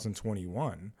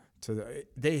 2021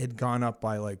 they had gone up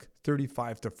by like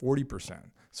 35 to 40%.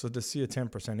 So to see a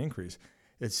 10% increase,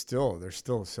 they're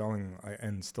still selling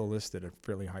and still listed at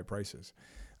fairly high prices.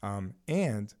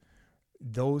 And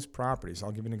those properties,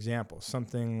 I'll give an example,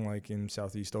 something like in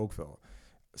Southeast Oakville,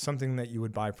 something that you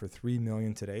would buy for $3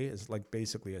 million today is like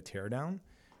basically a teardown.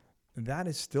 That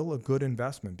is still a good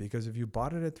investment because if you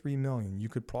bought it at $3 million, you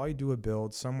could probably do a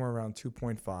build somewhere around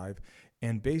 2.5,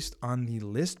 and based on the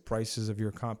list prices of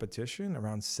your competition,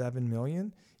 around $7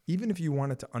 million, even if you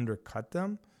wanted to undercut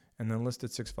them and then list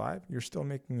at 6.5, you're still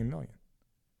making $1 million,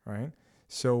 right?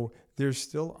 So there's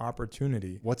still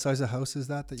opportunity. What size of house is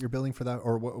that you're building for that?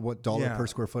 Or what dollar per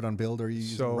square foot on build are you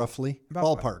using roughly?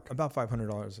 Ballpark. About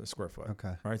 $500 a square foot.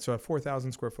 Okay. Right. So a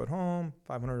 4,000 square foot home,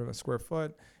 $500 a square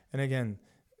foot. And again,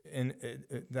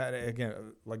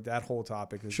 like that whole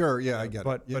topic is sure. Yeah, I get it.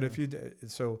 But if you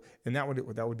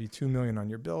that would be $2 million on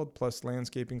your build plus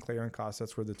landscaping, clearing costs.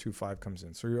 That's where the 2.5 comes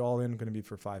in. So you're all in going to be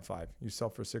for 5.5. You sell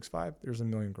for 6.5. There's $1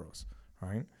 million gross. All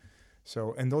right.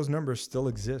 So, and those numbers still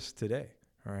exist today.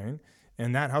 All right.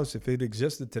 And that house, if it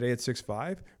existed today at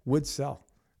 6.5, would sell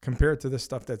compared to the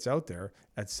stuff that's out there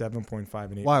at 7.5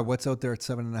 and 8. Why? What's out there at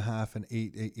 7.5 and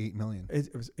 8 million?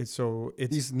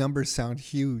 These numbers sound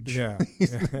huge. Yeah.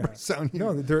 Sound huge.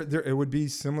 No, it would be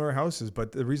similar houses,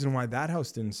 but the reason why that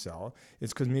house didn't sell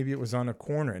is because maybe it was on a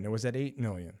corner and it was at 8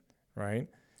 million, right?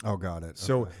 Oh, got it.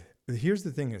 So here's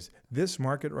the thing: is this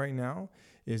market right now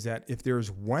is that if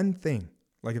there's one thing.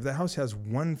 Like if the house has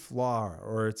one flaw,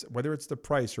 or whether it's the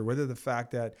price, or whether the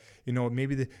fact that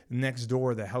maybe the next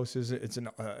door the house it's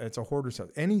a hoarder's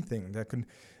house, anything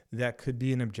that could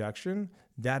be an objection,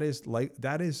 that is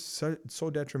so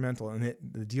detrimental, and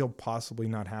the deal possibly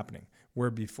not happening.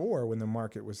 Where before, when the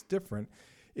market was different,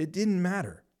 it didn't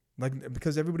matter, like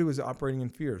because everybody was operating in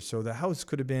fear. So the house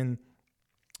could have been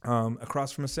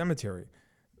across from a cemetery.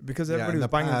 Because everybody was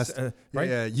buying it, right?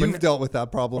 Yeah, you've dealt with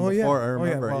that problem before. I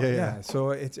remember.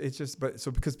 So it's just,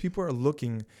 because people are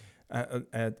looking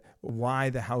at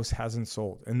why the house hasn't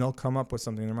sold, and they'll come up with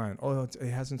something in their mind. Oh, it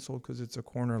hasn't sold because it's a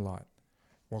corner lot.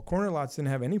 Well, corner lots didn't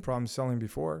have any problem selling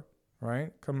before,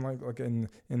 right? Come like in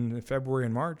February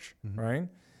and March, right?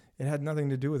 It had nothing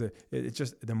to do with it. It's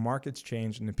just the market's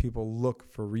changed, and the people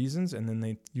look for reasons, and then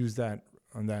they use that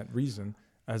reason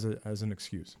as an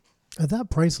excuse. At that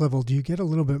price level, do you get a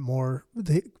little bit more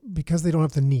because they don't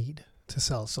have the need? to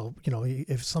sell. So,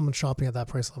 if someone's shopping at that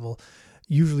price level,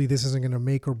 usually this isn't going to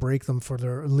make or break them for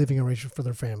their living arrangement for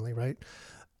their family, right?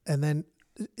 And then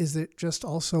is it just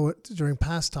also during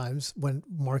past times when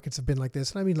markets have been like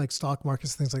this, and I mean like stock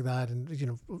markets, things like that, and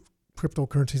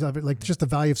cryptocurrencies, like just the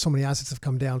value of so many assets have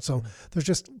come down. So there's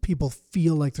just, people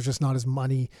feel like there's just not as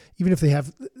money, even if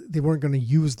they weren't going to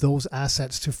use those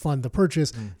assets to fund the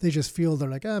purchase. They just feel they're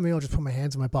like, maybe I'll just put my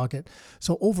hands in my pocket.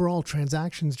 So overall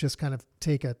transactions just kind of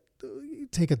take a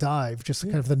dive, just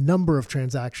kind of the number of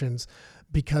transactions,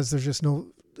 because there's just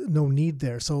no need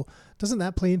there. So doesn't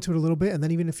that play into it a little bit? And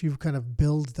then even if you kind of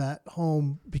build that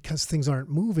home because things aren't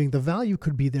moving, the value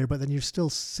could be there, but then you're still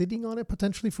sitting on it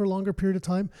potentially for a longer period of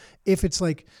time. If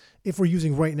we're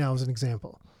using right now as an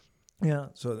example. Yeah.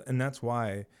 So, and that's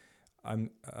why I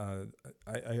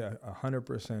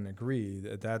 100% agree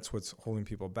that's what's holding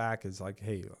people back, is like,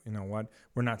 hey, you know what?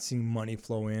 We're not seeing money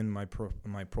flow in. My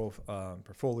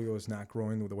portfolio is not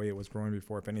growing the way it was growing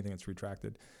before. If anything, it's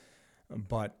retracted.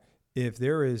 But if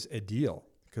there is a deal,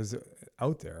 because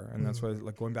out there, and that's why,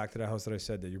 like, going back to that house that I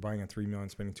said that you're buying at $3 million,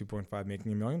 spending 2.5,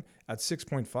 making $1 million at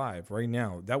 6.5 right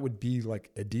now, that would be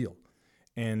like a deal.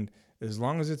 And as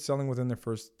long as it's selling within the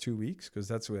first 2 weeks, because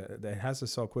that's what it has to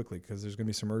sell quickly, because there's going to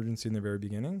be some urgency in the very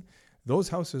beginning. Those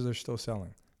houses are still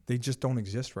selling. They just don't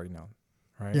exist right now.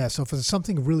 Right? Yeah. So if there's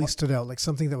something really stood out, like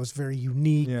something that was very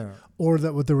unique, or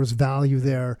that there was value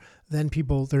there, then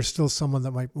there's still someone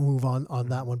that might move on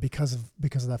that one because of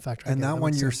that factor. And that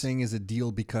one you're saying is a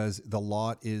deal because the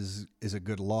lot is a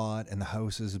good lot and the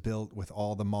house is built with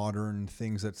all the modern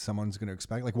things that someone's going to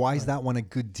expect. Like, why is that one a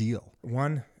good deal?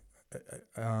 One,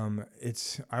 I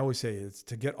always say it's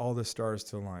to get all the stars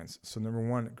to align. So number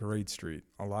one, great street,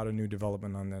 a lot of new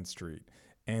development on that street.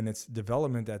 And it's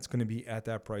development that's going to be at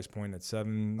that price point at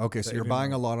 7. Okay, so you're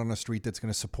buying a lot on a street that's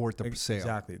going to support the sale.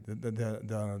 Exactly.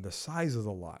 The size of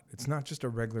the lot. It's not just a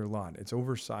regular lot. It's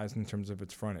oversized in terms of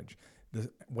its frontage,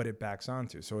 what it backs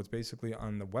onto. So it's basically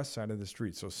on the west side of the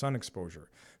street. So sun exposure.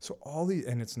 So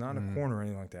and it's not a corner or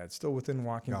anything like that. It's still within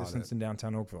walking distance in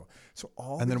downtown Oakville. So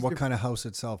and then what kind of house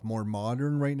itself? More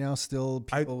modern right now? Still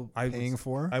people paying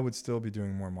for? I would still be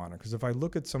doing more modern, because if I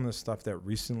look at some of the stuff that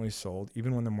recently sold,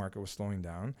 even when the market was slowing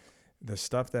down, the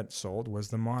stuff that sold was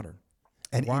the modern.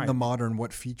 And in the modern,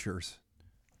 what features?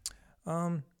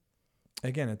 Again,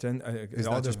 is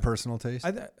that just personal taste?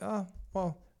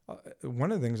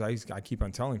 One of the things I keep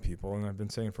on telling people, and I've been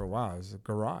saying for a while, is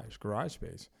garage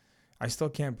space. I still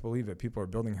can't believe that people are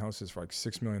building houses for like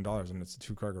 $6 million and it's a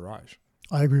 2-car garage.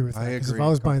 I agree with that. Because if I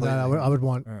was buying that, I would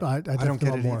want. I don't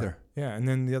get it more. either. Yeah, and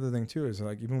then the other thing too is,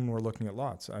 like, even when we're looking at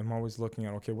lots, I'm always looking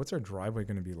at, okay, what's our driveway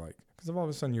going to be like? Because if all of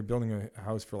a sudden you're building a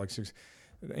house for like 6,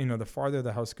 the farther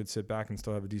the house could sit back and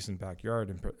still have a decent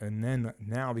backyard, and then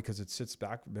now because it sits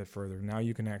back a bit further, now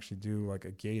you can actually do like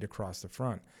a gate across the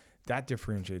front. That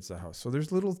differentiates the house. So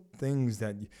there's little things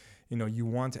that you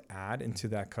want to add into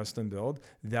that custom build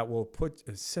that will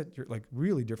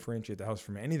really differentiate the house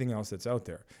from anything else that's out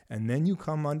there. And then you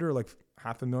come under like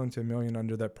 $500,000 to $1 million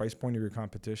under that price point of your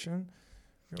competition.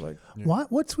 You're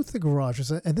like, what's with the garages?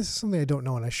 And this is something I don't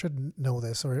know, and I should know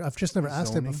this, or I've just never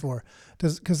asked it before. I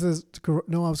was going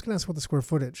to ask about the square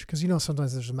footage, because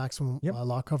sometimes there's a maximum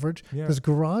lot coverage. Yeah. Does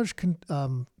garage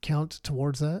count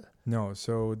towards that? No.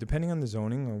 So depending on the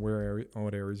zoning or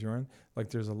what areas you're in, like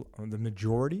there's the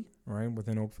majority, right,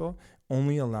 within Oakville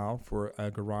only allow for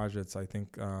a garage that's, I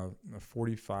think,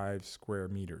 45 square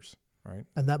meters. Right.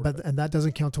 And that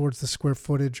doesn't count towards the square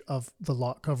footage of the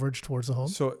lot coverage towards the home?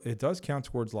 So it does count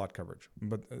towards lot coverage.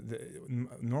 But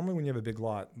normally when you have a big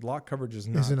lot coverage is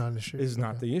not an issue.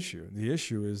 Not the issue. The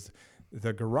issue is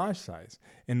the garage size.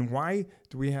 And why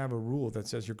do we have a rule that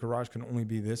says your garage can only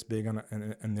be this big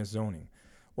in this zoning?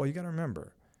 Well, you got to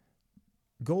remember,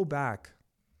 go back,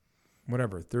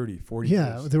 30, 40 years.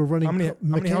 Yeah, they were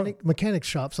running mechanic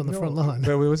shops on the front lawn.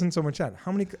 But it wasn't so much that.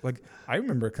 How many, I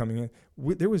remember coming in,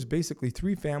 there was basically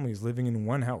 3 families living in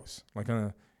one house,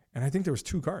 and I think there was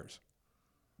 2 cars.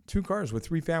 2 cars with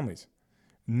 3 families.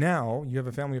 Now you have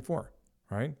a family of 4,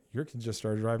 right? Your kids just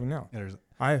started driving now.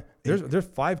 Yeah, there's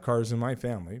 5 cars in my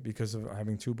family because of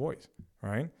having 2 boys,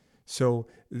 right? So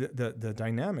the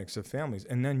dynamics of families,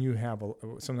 and then you have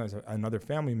sometimes another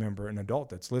family member, an adult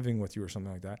that's living with you or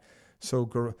something like that.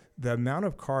 So the amount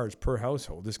of cars per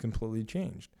household is completely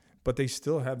changed, but they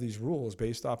still have these rules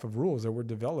based off of rules that were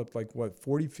developed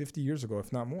 40, 50 years ago,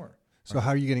 if not more. So how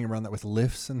are you getting around that with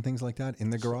lifts and things like that in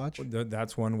the garage?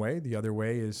 That's one way. The other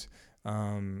way is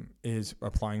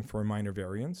applying for a minor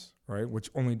variance, right, which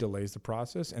only delays the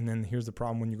process. And then here's the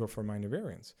problem when you go for a minor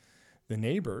variance. The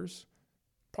neighbors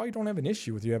probably don't have an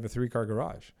issue with you have a 3-car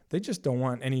garage. They just don't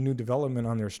want any new development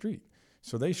on their street.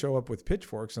 So they show up with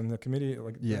pitchforks, and the committee,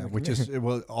 which is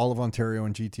all of Ontario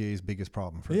and GTA's biggest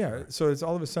problem. For sure. So it's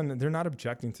all of a sudden they're not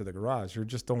objecting to the garage; you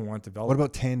just don't want development. What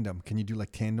about tandem? Can you do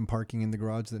like tandem parking in the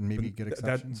garage that maybe get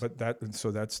exceptions?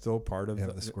 So that's still part of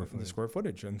the square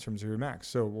footage in terms of your max.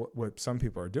 So what some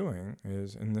people are doing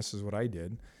is, and this is what I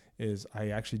did, is I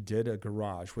actually did a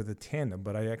garage with a tandem,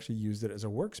 but I actually used it as a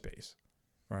workspace,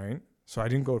 right? So I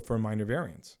didn't go for a minor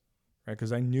variance. Right,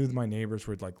 because I knew my neighbors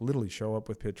would like literally show up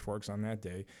with pitchforks on that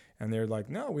day, and they're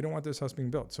like, "No, we don't want this house being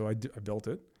built." So I built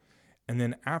it, and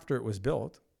then after it was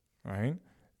built, right,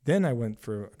 then I went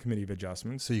for a committee of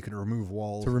adjustments. So you could remove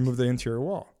walls to remove the interior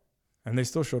wall, and they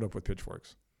still showed up with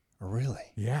pitchforks.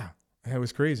 Really? Yeah, it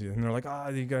was crazy. And they're like,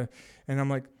 you got," and I'm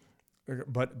like,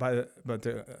 but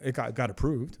it got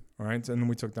approved, all right, and then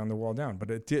we took down the wall down.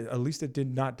 But at least it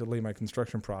did not delay my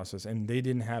construction process, and they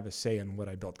didn't have a say in what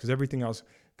I built because everything else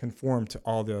conform to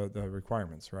all the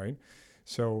requirements, right?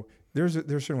 So there's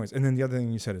certain ways. And then the other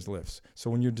thing you said is lifts. So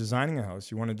when you're designing a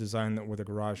house, you want to design that with a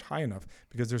garage high enough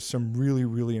because there's some really,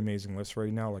 really amazing lifts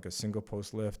right now, like a single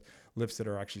post lift, lifts that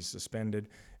are actually suspended.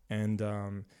 And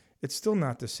it's still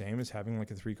not the same as having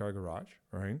like a 3-car garage,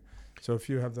 right? So if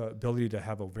you have the ability to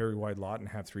have a very wide lot and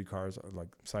have 3 cars like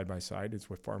side by side, it's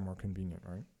far more convenient,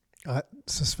 right?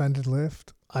 Suspended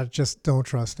lift. I just don't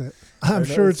trust it. I'm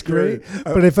sure it's great.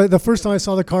 But if the first time I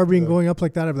saw the car being going up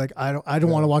like that, I'd be like, I don't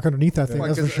want to walk underneath that thing.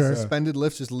 That's for sure. Suspended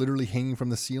lift just literally hanging from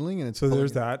the ceiling, and it's so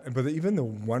there's that. But even the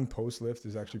 1-post lift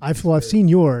is actually. I've seen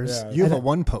yours. Yeah. You have a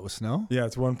 1-post, no? Yeah,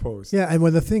 it's 1-post. Yeah, and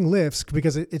when the thing lifts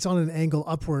because it's on an angle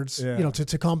upwards,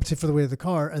 to compensate for the weight of the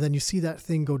car, and then you see that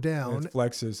thing go down. And it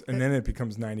flexes, and then it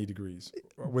becomes 90 degrees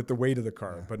with the weight of the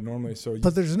car. But normally,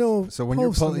 but there's no. So when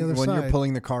you're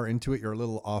pulling the car into it, you're a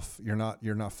little off. You're not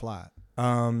flat.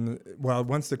 Well,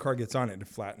 once the car gets on it, it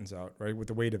flattens out, right, with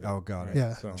the weight of it. Oh, got it. Right?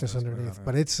 Yeah, so just underneath.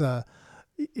 But it's,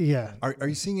 yeah. Are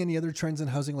you seeing any other trends in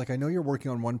housing? Like I know you're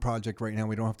working on one project right now.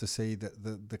 We don't have to say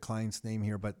the client's name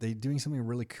here, but they're doing something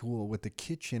really cool with the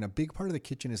kitchen. A big part of the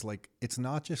kitchen is like, it's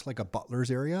not just like a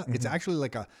butler's area. Mm-hmm. It's actually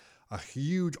like a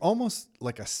huge, almost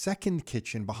like a second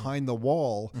kitchen behind the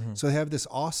wall. Mm-hmm. So they have this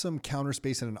awesome counter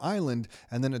space and an island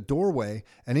and then a doorway.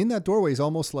 And in that doorway is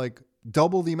almost like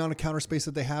double the amount of counter space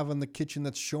that they have in the kitchen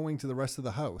that's showing to the rest of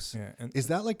the house. Yeah, is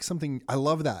that like something, I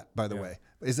love that, by the way.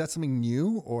 Is that something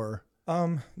new or?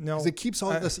 No. Because it keeps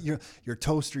all this, your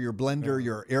toaster, your blender,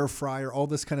 your air fryer, all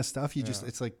this kind of stuff.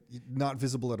 It's like not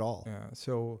visible at all. Yeah.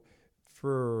 So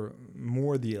for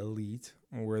more the elite,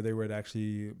 where they would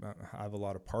actually have a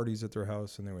lot of parties at their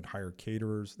house and they would hire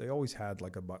caterers, they always had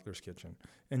like a butler's kitchen.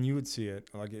 And you would see it.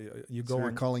 Like you go. So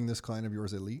you're calling this client of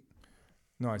yours elite?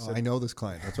 No, I said. I know this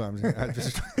client. That's why I'm saying.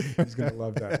 He's going to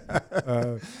love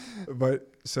that.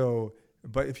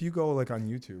 But if you go like on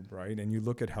YouTube, right, and you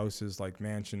look at houses like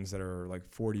mansions that are like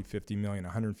 40, 50 million,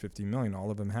 150 million,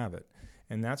 all of them have it.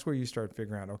 And that's where you start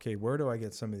figuring out, okay, where do I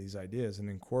get some of these ideas and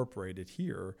incorporate it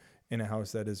here in a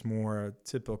house that is more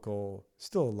typical,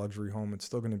 still a luxury home. It's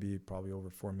still going to be probably over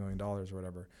 $4 million or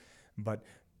whatever. But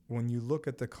when you look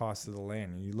at the cost of the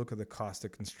land and you look at the cost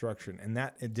of construction and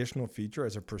that additional feature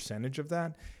as a percentage of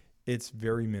that, it's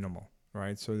very minimal,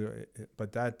 right? So,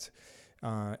 but that,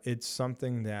 it's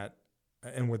something that,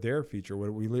 and with their feature,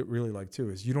 what we really like too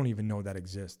is you don't even know that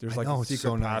exists. There's like a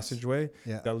secret passageway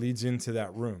that leads into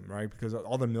that room, right? Because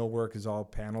all the millwork is all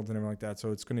paneled and everything like that.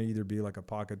 So it's going to either be like a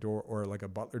pocket door or like a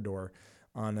butler door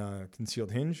on a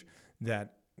concealed hinge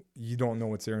that you don't know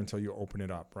what's there until you open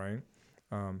it up, right?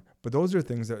 But those are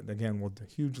things that, again, will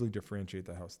hugely differentiate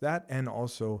the house. That and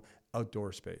also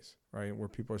outdoor space, right? Where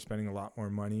people are spending a lot more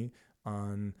money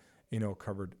on,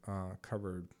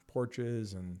 covered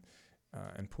porches and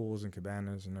pools and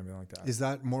cabanas and everything like that. Is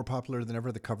that more popular than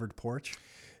ever, the covered porch?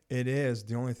 It is.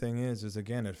 The only thing is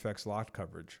again, it affects lot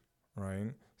coverage,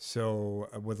 right? So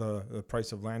with the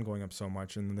price of land going up so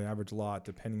much and the average lot,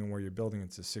 depending on where you're building,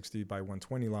 it's a 60 by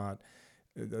 120 lot,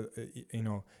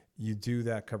 you do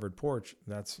that covered porch,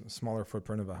 that's a smaller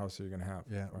footprint of a house that you're going to have.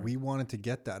 Yeah, right? We wanted to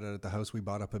get that at the house we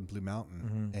bought up in Blue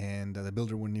Mountain, and the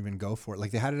builder wouldn't even go for it. Like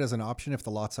they had it as an option if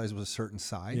the lot size was a certain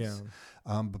size,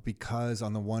 but because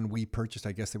on the one we purchased,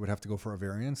 I guess they would have to go for a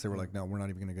variance. They were like, no, we're not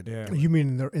even going to get it. You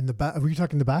mean in the back? Were you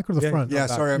talking the back or the front? Yeah,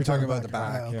 sorry, I'm talking about the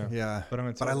back. Yeah.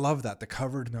 But I love that, the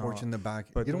covered porch in the back.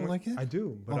 But you don't like it? I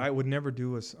do, but I would never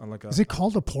do like a... Is it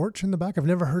called a porch in the back? I've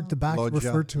never heard the back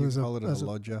referred to as a... call it a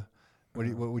loggia.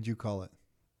 What would you call it?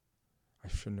 I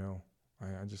should know.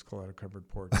 I just call it a covered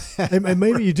porch. And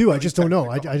maybe you do. I just don't know.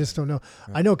 I just don't know.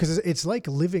 Yeah. I know because it's like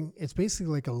living. It's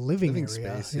basically like a living area.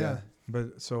 Space. Yeah.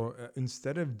 But so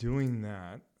instead of doing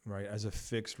that, right, as a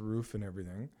fixed roof and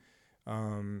everything,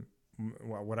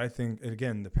 what I think, it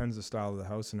again depends the style of the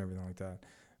house and everything like that.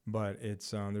 But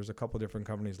it's there's a couple different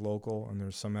companies local, and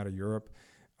there's some out of Europe.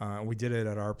 We did it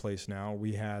at our place now.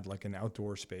 We had like an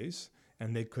outdoor space,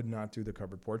 and they could not do the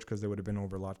covered porch because they would have been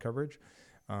over lot coverage.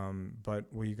 But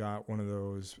we got one of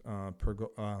those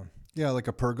like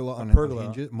a pergola on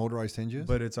hinges, motorized hinges.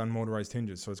 But it's on motorized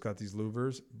hinges, so it's got these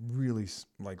louvers, really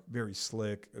like very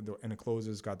slick, and it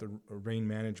closes. Got the rain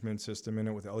management system in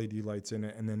it with LED lights in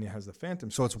it, and then it has the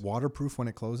phantom. So it's waterproof when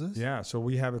it closes. Yeah, so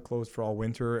we have it closed for all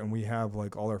winter, and we have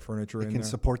like all our furniture in there. It can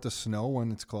support the snow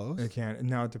when it's closed. It can.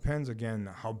 Now it depends again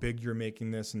how big you're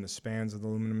making this and the spans of the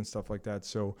aluminum and stuff like that.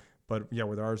 So, but yeah,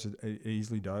 with ours it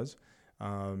easily does.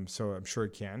 So I'm sure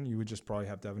it can. You would just probably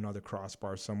have to have another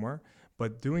crossbar somewhere.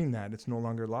 But doing that, it's no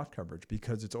longer lot coverage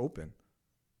because it's open,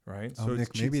 right? Oh, so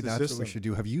Nick, maybe that's what we should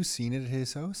do. Have you seen it at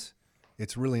his house?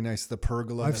 It's really nice. The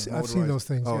pergola. I've seen those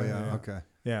things. Oh yeah. Okay.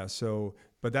 Yeah. So,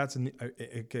 but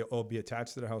it'll be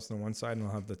attached to the house on the one side, and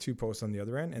it'll have the 2 posts on the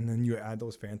other end, and then you add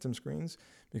those phantom screens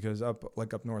because up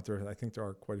north there, I think there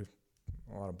are quite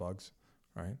a lot of bugs,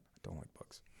 right? I don't like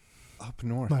bugs. Up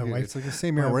north, my dude. Wife, it's like the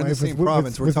same area. We're in the same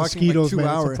province. We're talking like 2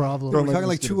 hours. We're talking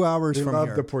like 2 hours from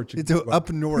here. The Portuguese. It's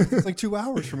up north. It's like 2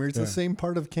 hours from here. It's the same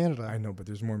part of Canada. I know, but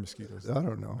there's more mosquitoes. I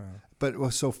don't know.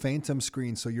 But so phantom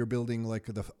screen. So you're building like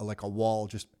a wall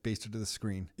just based into the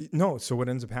screen. No. So what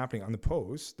ends up happening on the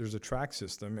post? There's a track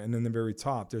system, and in the very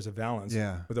top there's a valance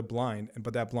with a blind.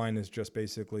 But that blind is just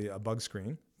basically a bug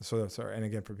screen. So that's and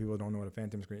again for people who don't know what a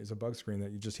phantom screen is, a bug screen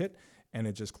that you just hit and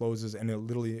it just closes, and it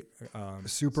literally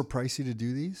super pricey to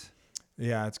do these.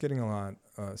 Yeah, it's getting a lot.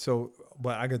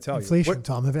 But I can tell inflation,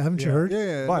 Tom. Haven't you heard?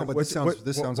 Yeah. But this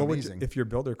sounds amazing. If your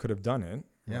builder could have done it,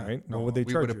 right? No, what would they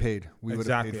charge? We would have paid. We would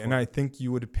have paid for and I think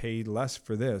you would have paid less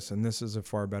for this, and this is a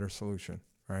far better solution,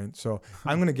 right? So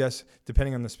I'm going to guess,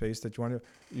 depending on the space that you want to,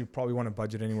 you probably want to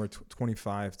budget anywhere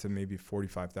 $25,000 to maybe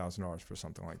 $45,000 for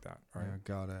something like that, right? Yeah,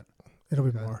 got it. It'll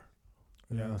be more.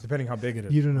 Yeah, depending how big it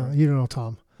is. You don't know. You don't know,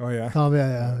 Tom. Oh yeah. Tom,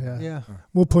 yeah.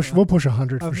 We'll push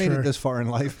 100 for I've sure. made it this far in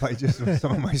life by just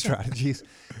some of my strategies.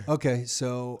 Okay,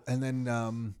 so and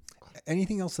then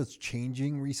anything else that's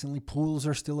changing recently? Pools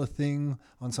are still a thing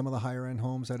on some of the higher end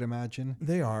homes, I'd imagine.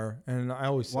 They are, and I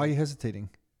always. Why are you hesitating?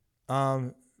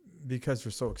 Because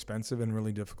they're so expensive and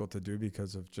really difficult to do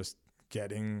because of just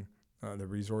getting. The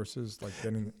resources, like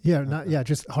getting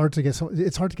just hard to get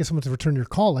it's hard to get someone to return your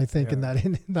call, I think. In that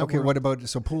okay world. What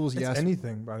about pools? It's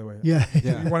anything, by the way. Yeah.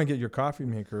 You want to get your coffee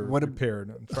maker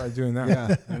repaired, try doing that.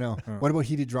 Yeah, I know. What about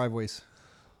heated driveways?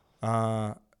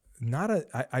 I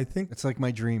think it's like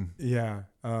my dream. Yeah.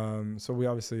 So we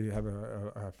obviously have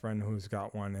a friend who's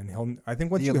got one, and I think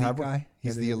once you have one,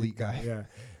 he's the elite guy. Yeah.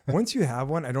 Once you have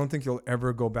one, I don't think you'll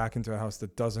ever go back into a house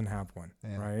that doesn't have one.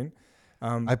 Yeah. Right.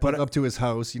 I pulled up to his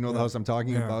house, the house I'm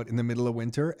talking about, in the middle of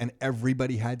winter, and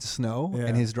everybody had snow,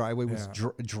 and his driveway was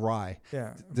dry.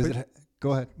 Yeah.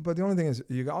 Go ahead. But the only thing is,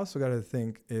 you also got to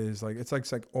think is it's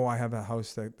like, oh, I have a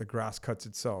house that the grass cuts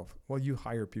itself. Well, you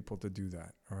hire people to do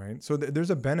that, all right? So there's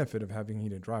a benefit of having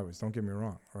heated driveways. Don't get me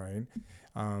wrong, right?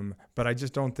 But I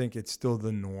just don't think it's still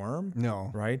the norm. No.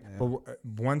 Right? Yeah. But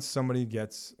once somebody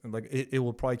gets, it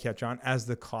will probably catch on as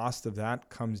the cost of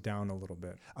that comes down a little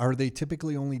bit. Are they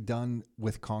typically only done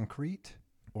with concrete?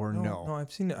 Or no? No,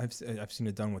 I've seen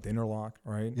it done with interlock,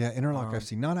 right? Yeah, interlock I've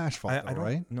seen, not asphalt,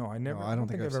 right? No, I never. No, I don't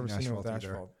think I've ever seen it with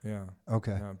asphalt. Yeah.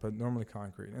 Okay. Yeah, but normally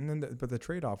concrete, and then but the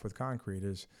trade-off with concrete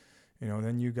is,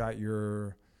 then you got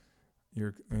your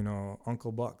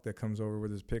Uncle Buck that comes over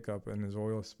with his pickup and his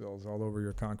oil spills all over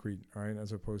your concrete, right?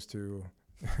 As opposed to.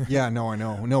 Yeah, no, I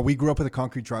know. No, we grew up with a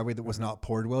concrete driveway that was not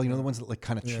poured well. The ones that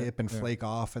kind of chip and flake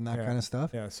off and that kind of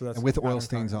stuff. Yeah, so that's and with oil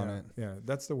stains on it. Yeah,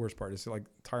 that's the worst part. It's like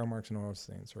tire marks and oil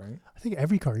stains, right? I think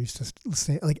every car used to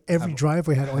stay, every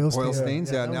driveway had oil stains. Oil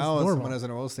stains, yeah. Now someone has an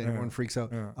oil stain, everyone freaks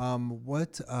out.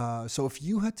 Yeah. So if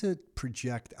you had to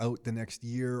project out the next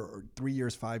year or 3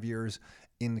 years, 5 years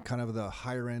in kind of the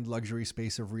higher end luxury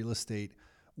space of real estate,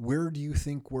 where do you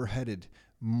think we're headed?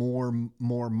 More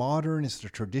modern? Is the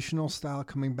traditional style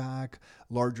coming back?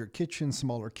 Larger kitchens,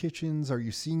 smaller kitchens? Are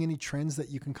you seeing any trends that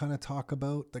you can kind of talk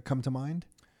about that come to mind?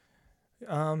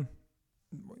 Well,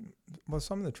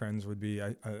 some of the trends would be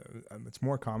it's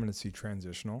more common to see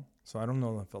transitional. So I don't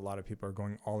know if a lot of people are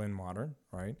going all in modern,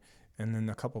 right? And then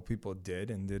a couple people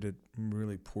did it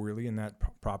really poorly, and that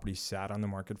property sat on the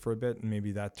market for a bit, and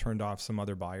maybe that turned off some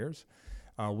other buyers.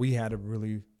 We had a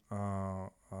really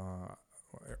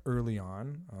early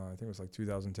on, I think it was like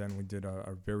 2010, we did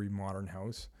a very modern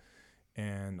house,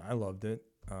 and I loved it.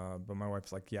 But my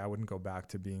wife's like, yeah, I wouldn't go back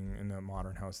to being in a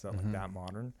modern house that like that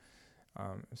modern.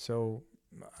 So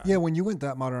Yeah, when you went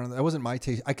that modern, that wasn't my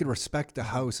taste. I could respect the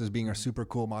house as being a super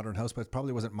cool modern house, but it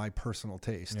probably wasn't my personal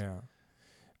taste.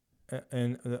 Yeah.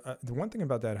 And the one thing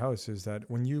about that house is that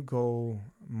when you go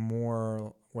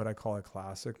more what I call a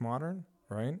classic modern,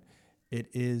 right, it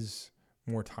is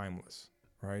more timeless,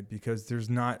 right? Because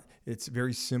it's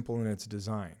very simple in its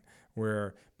design.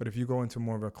 But if you go into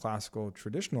more of a classical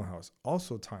traditional house,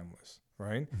 also timeless,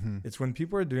 right? Mm-hmm. It's when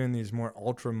people are doing these more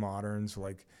ultra moderns,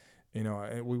 like,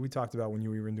 we talked about when you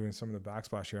were even doing some of the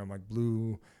backsplash here. I'm like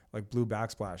blue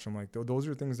backsplash. I'm like, those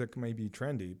are things that may be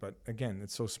trendy, but again,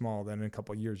 it's so small that in a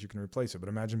couple of years you can replace it. But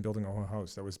imagine building a whole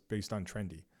house that was based on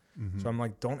trendy. Mm-hmm. So I'm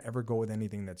like, don't ever go with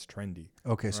anything that's trendy.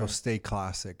 Okay, right? so stay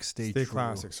classic, stay Stay true.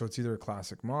 classic. So it's either a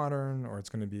classic modern, or it's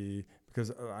going to be,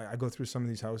 because I go through some of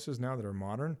these houses now that are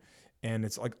modern, and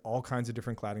it's like all kinds of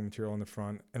different cladding material in the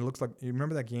front. And it looks like, you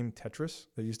remember that game Tetris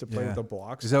that you used to play with the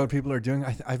blocks? Is that what people are doing?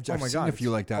 I've seen a few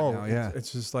like that now. Yeah,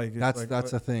 it's just like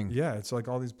that's a thing. Yeah, it's like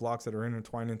all these blocks that are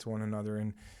intertwined into one another,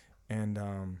 and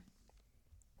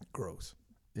gross.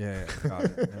 Yeah, got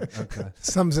it. Yeah, okay.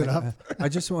 Sums it up.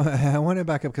 I want to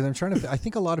back up because I'm trying to. I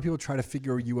think a lot of people try to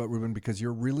figure you out, Ruben, because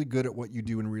you're really good at what you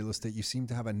do in real estate. You seem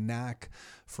to have a knack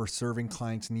for serving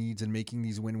clients' needs and making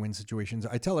these win-win situations.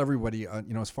 I tell everybody,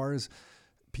 as far as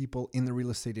people in the real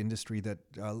estate industry that,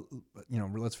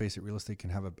 let's face it, real estate can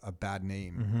have a bad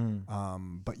name.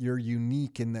 Mm-hmm. But you're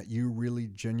unique in that you really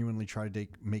genuinely try to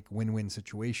make win-win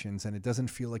situations. And it doesn't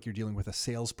feel like you're dealing with a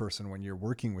salesperson when you're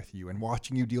working with you and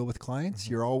watching you deal with clients.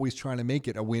 Mm-hmm. You're always trying to make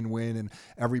it a win-win and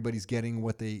everybody's getting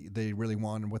what they really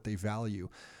want and what they value.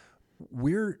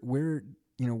 Where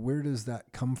does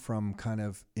that come from kind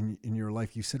of in your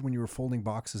life? You said when you were folding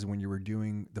boxes and when you were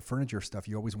doing the furniture stuff,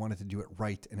 you always wanted to do it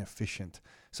right and efficient.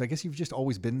 So I guess you've just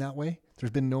always been that way.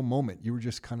 There's been no moment. You were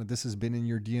just kind of, this has been in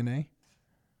your DNA.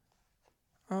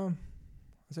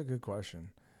 That's a good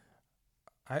question.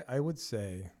 I would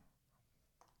say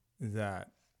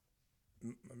that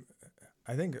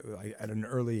I think at an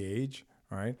early age,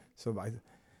 all right? So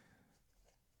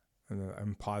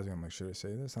I'm pausing. I'm like, should I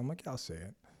say this? I'm like, yeah, I'll say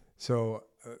it. So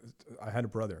I had a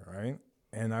brother, right?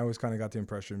 And I always kind of got the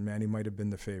impression, man, he might have been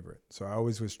the favorite. So I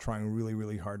always was trying really,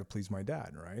 really hard to please my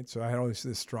dad, right? So I had always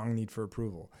this strong need for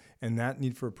approval. And that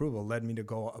need for approval led me to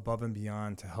go above and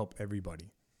beyond to help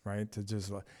everybody, right?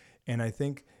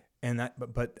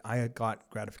 But I got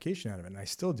gratification out of it, and I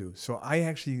still do. So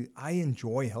I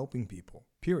enjoy helping people,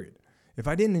 period. If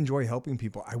I didn't enjoy helping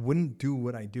people, I wouldn't do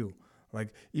what I do.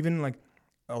 Like, even like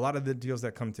a lot of the deals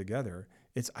that come together,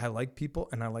 I like people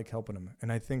and I like helping them.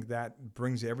 And I think that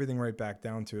brings everything right back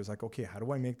down to, is like, okay, how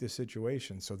do I make this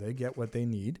situation so they get what they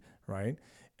need, right?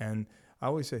 And I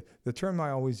always say, the term I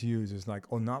always use is like,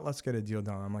 not let's get a deal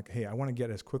done. I'm like, hey, I want to get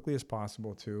as quickly as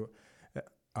possible to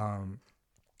an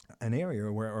area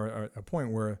or a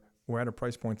point where we're at a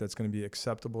price point that's going to be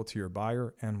acceptable to your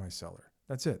buyer and my seller.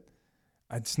 That's it.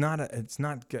 It's not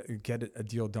get a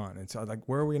deal done. It's like,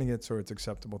 where are we going to get so it's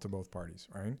acceptable to both parties,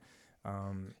 right?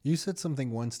 You said something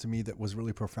once to me that was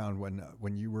really profound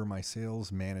when you were my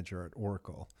sales manager at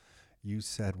Oracle. You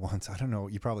said once, I don't know,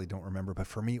 you probably don't remember, but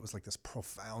for me, it was like this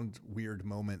profound, weird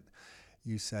moment.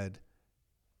 You said,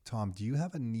 Tom, do you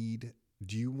have a need?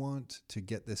 Do you want to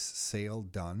get this sale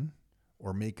done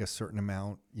or make a certain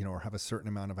amount, or have a certain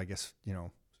amount of, I guess,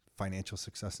 financial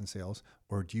success in sales,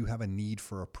 or do you have a need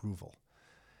for approval?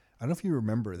 I don't know if you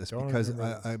remember this,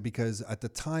 because at the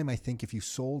time, I think if you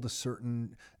sold a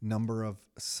certain number of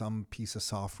some piece of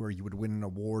software, you would win an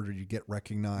award or you get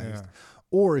recognized. Yeah.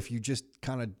 Or if you just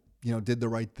kind of, did the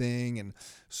right thing and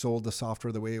sold the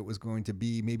software the way it was going to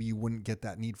be, maybe you wouldn't get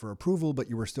that need for approval, but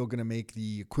you were still going to make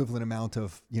the equivalent amount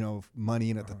of,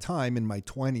 money. And at the time in my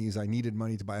 20s, I needed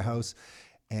money to buy a house.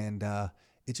 And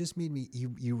it just made me,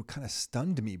 you kind of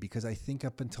stunned me, because I think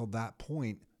up until that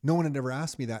point, no one had ever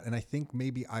asked me that. And I think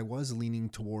maybe I was leaning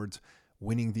towards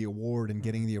winning the award and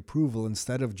getting the approval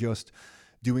instead of just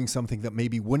doing something that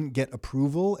maybe wouldn't get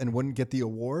approval and wouldn't get the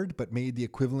award, but made the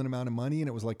equivalent amount of money. And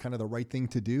it was like kind of the right thing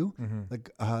to do. Mm-hmm. Like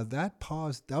that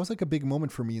was like a big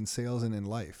moment for me in sales and in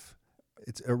life.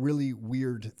 It's a really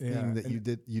weird thing that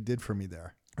you did for me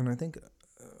there. And I think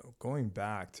going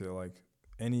back to like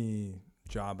any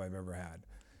job I've ever had,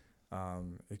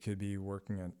 it could be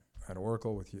working at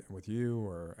Oracle with you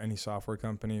or any software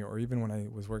company, or even when I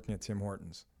was working at Tim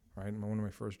Hortons, right? One of my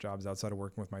first jobs outside of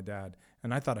working with my dad.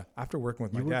 And I thought after working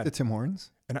with my dad. You worked at Tim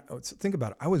Hortons? And think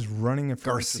about it. I was running a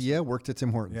Garcia worked at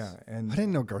Tim Hortons. Yeah. And I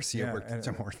didn't know Garcia worked at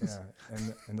Tim Hortons.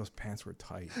 Yeah. And those pants were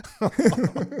tight.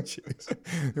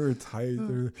 They were tight.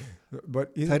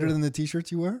 But tighter than the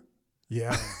t-shirts you wear?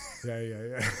 Yeah.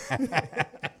 Yeah.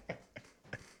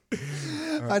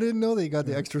 I didn't know they got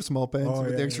the extra small pants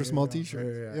with the extra small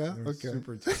t-shirts. Yeah. It was Okay.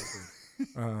 super cheap.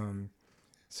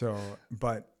 So,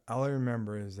 but all I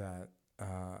remember is that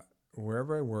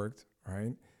wherever I worked,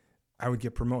 right, I would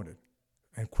get promoted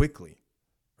and quickly,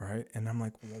 right? And I'm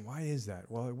like, well, why is that?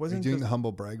 Well, it Are you wasn't doing just, the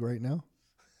humble brag right now?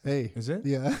 Hey. Is it?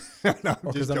 Yeah. No,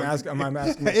 Because I'm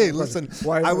asking. Hey, listen,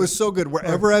 I was so good.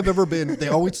 Wherever I've ever been, they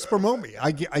always promote me.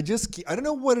 I don't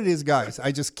know what it is, guys.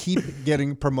 I just keep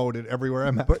getting promoted everywhere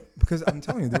I'm at. But because I'm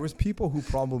telling you, there was people who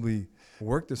probably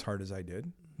worked as hard as I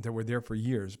did that were there for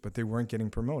years, but they weren't getting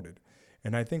promoted.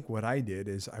 And I think what I did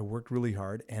is I worked really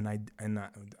hard, and I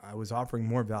was offering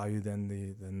more value than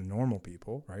the normal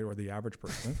people, right, or the average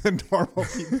person. The normal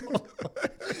people.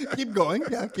 Keep going.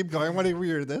 Yeah, keep going. I want to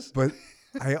hear this. But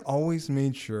I always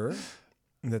made sure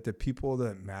that the people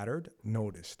that mattered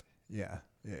noticed, Yeah.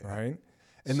 right?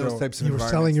 In So- those types of You were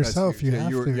environments, selling that's yourself, huge. you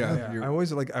have to. Yeah, you're- I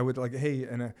always I would hey,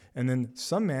 and then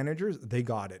some managers, they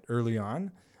got it early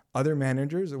on. Other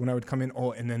managers, when I would come in,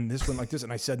 and then this went like this,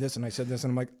 and I said this, and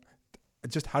I'm like,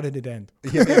 just how did it end?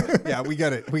 yeah, we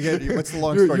get it. We get it. What's the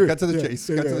long story? Cut to the chase.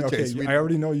 Cut to the chase. I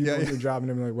already know you did your job,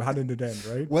 and I'm like, well, how did it end,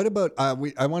 right? What about, I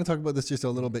want to talk about this just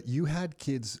a little bit. You had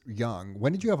kids young.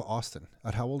 When did you have Austin?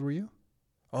 At how old were you?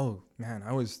 Oh man,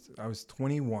 I was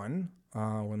 21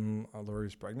 when Lori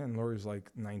was pregnant, and Lori was like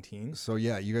 19. So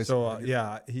yeah, you guys. So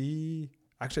he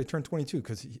actually I turned 22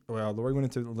 because Lori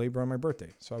went into labor on my birthday,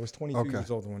 so I was 22 Okay.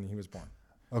 years old when he was born.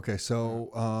 Okay, so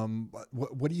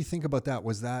what do you think about that?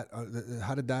 Was that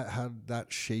how did that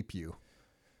shape you?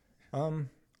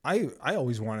 I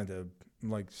always wanted to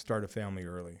like start a family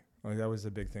early. Like that was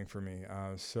the big thing for me.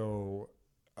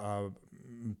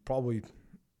 Probably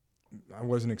I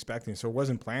wasn't expecting, so it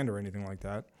wasn't planned or anything like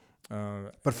that.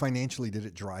 But financially, did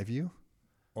it drive you?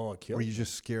 It killed Were me. you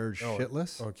just scared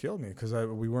shitless? It killed me because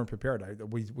we weren't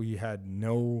prepared. We had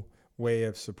no way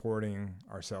of supporting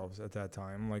ourselves at that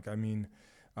time. Like, I mean,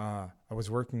 I was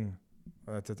working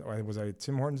was I at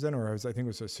Tim Hortons then, or I think it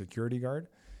was a security guard.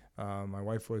 My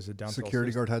wife was a downfall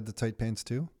Security guard had the tight pants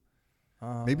too?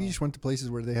 Maybe you just went to places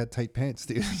where they had tight pants,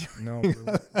 dude. No,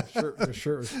 the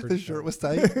shirt was pretty The shirt was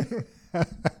tight.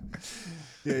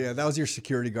 Yeah, that was your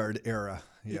security guard era.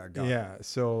 Yeah, got it. Yeah.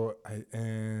 So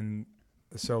we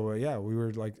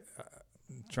were like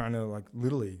trying to like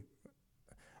literally.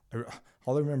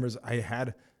 All I remember is I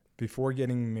had, before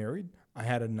getting married, I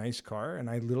had a nice car, and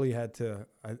I literally had to.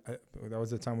 That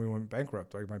was the time we went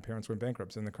bankrupt. Like my parents went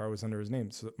bankrupt, and the car was under his name,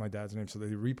 so my dad's name. So they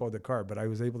repoed the car, but I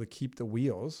was able to keep the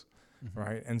wheels,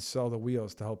 right, and sell the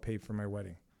wheels to help pay for my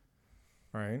wedding.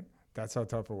 Right, that's how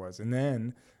tough it was. And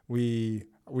then we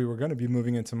were going to be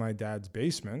moving into my dad's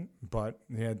basement, but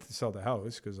he had to sell the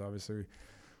house because obviously.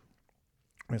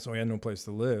 And so we had no place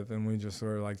to live, and we just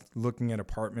were like looking at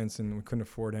apartments, and we couldn't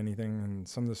afford anything. And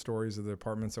some of the stories of the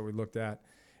apartments that we looked at,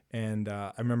 and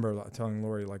I remember telling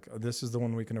Lori, like, this is the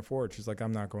one we can afford. She's like,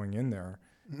 I'm not going in there.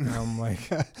 And I'm like,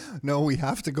 No, we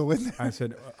have to go in there. I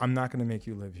said, I'm not going to make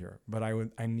you live here, but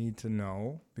I need to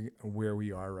know where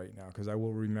we are right now because I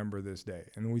will remember this day.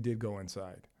 And we did go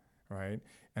inside, right?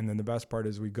 And then the best part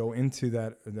is we go into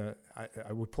that.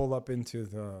 I would pull up into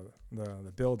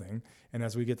the building, and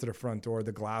as we get to the front door,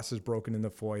 the glass is broken in the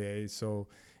foyer. So,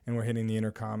 and we're hitting the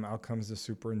intercom. Out comes the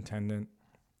superintendent,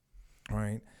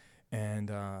 right? And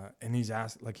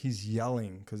he's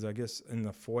yelling because I guess in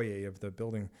the foyer of the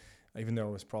building, even though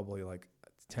it was probably like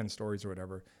 10 stories or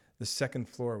whatever, the second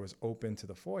floor was open to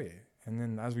the foyer. And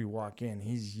then as we walk in,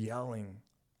 he's yelling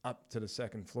up to the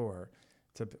second floor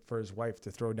for his wife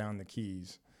to throw down the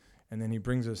keys. And then he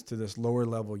brings us to this lower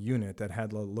level unit that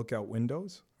had lookout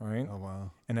windows, right? Oh,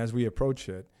 wow. And as we approach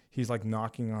it, he's like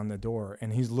knocking on the door,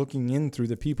 and he's looking in through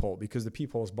the peephole because the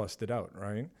peephole's busted out,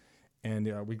 right?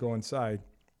 And we go inside,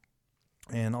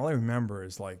 and all I remember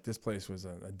is like this place was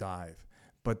a dive.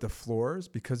 But the floors,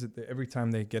 because every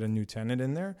time they get a new tenant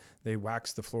in there, they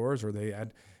wax the floors, or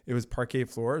it was parquet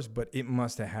floors, but it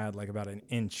must have had like about an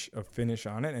inch of finish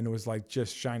on it, and it was like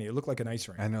just shiny. It looked like an ice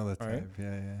rink. I know that right? type.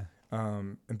 Yeah.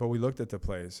 But we looked at the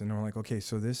place, and we're like, okay,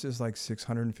 so this is like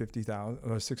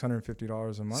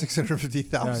 $650 a month.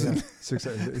 650,000.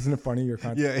 Isn't it funny? Your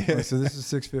contract. Yeah. Like, so this is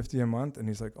 $650 a month, and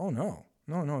he's like, oh no,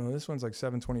 this one's like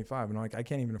 $725, and I'm like, I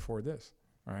can't even afford this.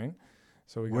 All right.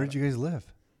 So Where did you guys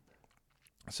live?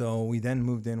 So we then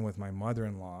moved in with my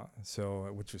mother-in-law,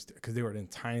 which was because they were in a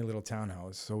tiny little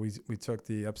townhouse. So we took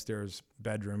the upstairs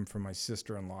bedroom from my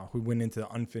sister-in-law, who went into the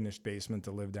unfinished basement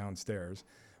to live downstairs.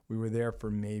 We were there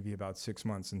for maybe about 6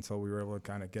 months until we were able to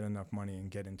kind of get enough money and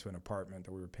get into an apartment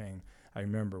that we were paying. I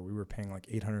remember we were paying like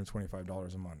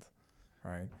 $825 a month,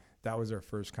 right? That was our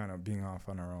first kind of being off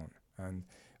on our own. And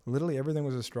literally everything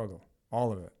was a struggle,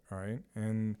 all of it, right?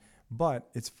 But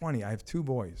it's funny. I have 2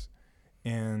 boys,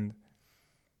 and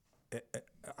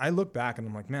I look back and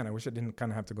I'm like, man, I wish I didn't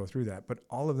kind of have to go through that. But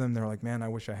all of them, they're like, man, I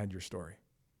wish I had your story.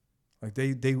 Like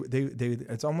they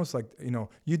it's almost like, you know,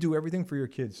 you do everything for your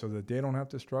kids so that they don't have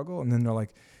to struggle. And then they're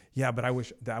like, yeah, but I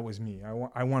wish that was me.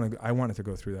 I wanted to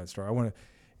go through that story.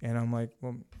 And I'm like,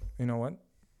 well, you know what?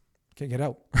 Okay, get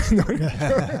out.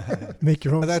 Make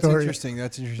your own That's story. interesting.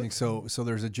 That's interesting. So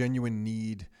there's a genuine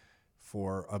need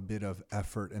for a bit of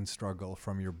effort and struggle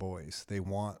from your boys. They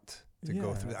want to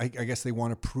go through. I guess they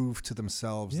want to prove to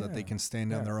themselves that they can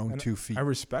stand on their own 2 feet. I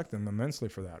respect them immensely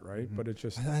for that, right? Mm-hmm.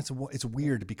 But it's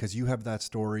weird because you have that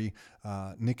story.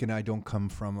 Nick and I don't come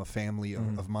from a family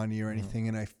of money or anything,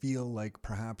 and I feel like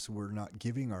perhaps we're not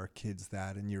giving our kids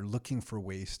that, and you're looking for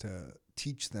ways to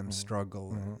teach them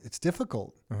struggle. It's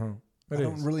difficult. I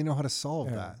don't really know how to solve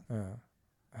that.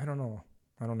 I don't know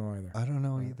either. I don't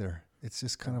know either. It's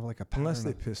just kind of like a pattern. Unless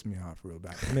they piss me off real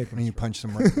bad. And you punch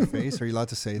them right in the face? Are you allowed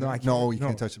to say that? No, you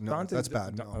can't touch them. No, Dante, that's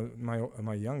bad. No.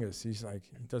 My youngest, he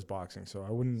does boxing, so I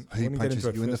wouldn't He get punches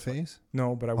into you in the face?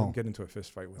 No, but I wouldn't get into a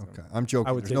fist fight with him. Okay, I'm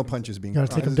joking. There's no punches being. You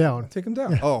gotta take him down. Take him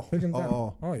down. Yeah. Oh, take him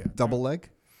down. Oh yeah. Double leg?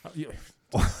 Yeah.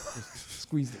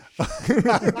 Squeeze it.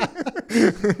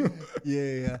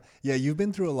 Yeah. You've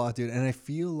been through a lot, dude. And I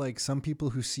feel like some people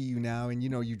who see you now, and you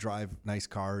know, you drive nice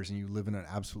cars and you live in an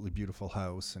absolutely beautiful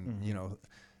house, and you know,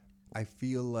 I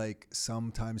feel like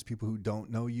sometimes people who don't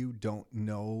know you don't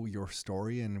know your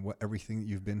story and everything that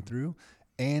you've been through.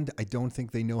 And I don't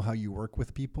think they know how you work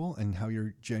with people and how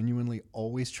you're genuinely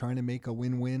always trying to make a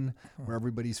win-win where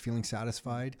everybody's feeling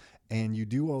satisfied. And you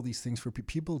do all these things for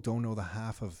people. Don't know the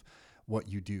half of what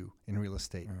you do in real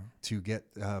estate to get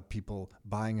people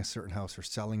buying a certain house or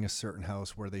selling a certain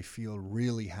house where they feel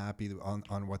really happy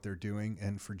on what they're doing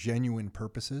and for genuine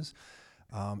purposes.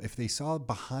 If they saw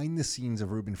behind the scenes of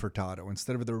Ruben Furtado,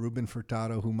 instead of the Ruben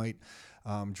Furtado who might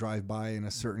drive by in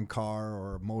a certain car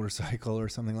or a motorcycle or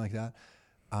something like that,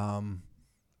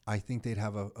 I think they'd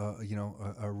have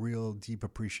a real deep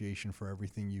appreciation for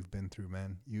everything you've been through,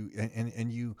 man.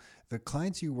 The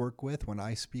clients you work with, when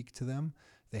I speak to them,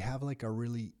 they have like a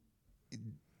really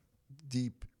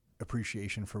deep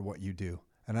appreciation for what you do.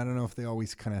 And I don't know if they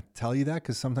always kind of tell you that,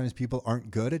 because sometimes people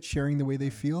aren't good at sharing the way they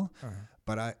feel.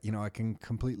 But I can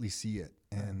completely see it,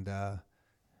 and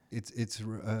it's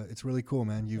really cool,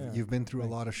 man. You've been through a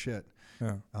lot of shit.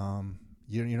 Yeah.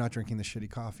 You're not drinking the shitty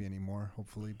coffee anymore,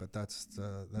 hopefully. But that's.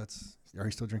 Are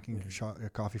you still drinking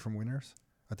coffee from Winners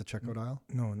at the checkout aisle?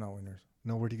 No, not Winners.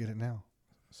 No, where do you get it now?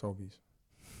 Sobeys.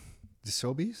 The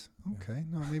Sobeys? Okay,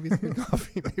 no, maybe it's good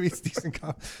coffee. Maybe it's decent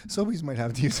coffee. Sobeys might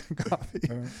have decent coffee,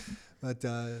 but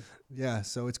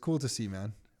so it's cool to see,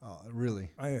 man. Really.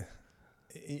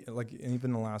 Like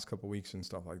even the last couple of weeks and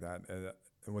stuff like that,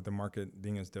 with the market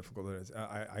being as difficult as it is,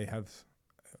 I have,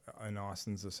 and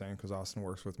Austin's the same, because Austin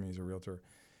works with me as a realtor,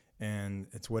 and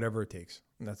it's whatever it takes.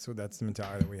 That's the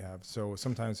mentality that we have. So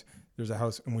sometimes there's a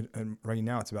house, and right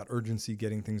now it's about urgency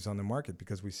getting things on the market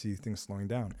because we see things slowing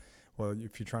down. Well,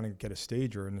 if you're trying to get a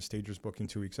stager and the stager's booking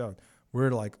 2 weeks out, we're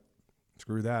like,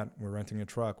 screw that. We're renting a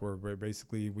truck. We're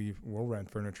basically, we'll rent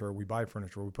furniture. We buy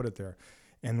furniture. We put it there.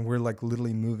 And we're like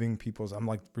literally moving I'm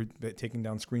like taking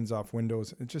down screens off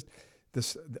windows. It's just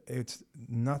it's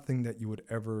nothing that you would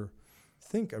ever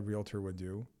think a realtor would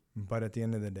do. But at the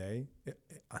end of the day,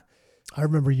 I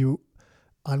remember you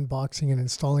unboxing and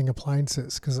installing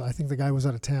appliances, because I think the guy was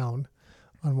out of town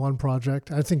on one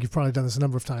project. I think you've probably done this a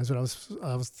number of times, but I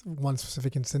was one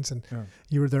specific instance, and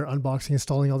you were there unboxing,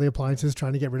 installing all the appliances,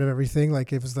 trying to get rid of everything.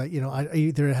 Like it was like,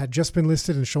 either it had just been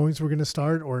listed and showings were going to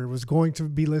start, or it was going to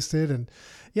be listed. And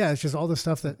it's just all the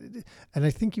stuff and I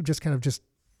think you just kind of just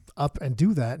up and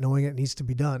do that, knowing it needs to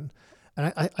be done.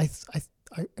 And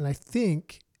I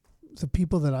think the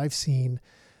people that I've seen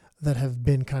that have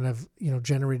been kind of,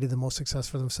 generated the most success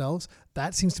for themselves,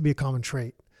 that seems to be a common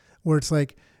trait, where it's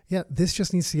like, this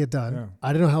just needs to get done. Yeah.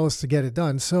 I don't know how else to get it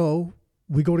done, so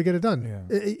we go to get it done.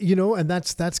 Yeah. And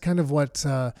that's kind of what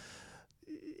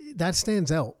that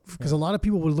stands out, because a lot of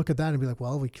people would look at that and be like,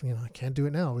 well, I can't do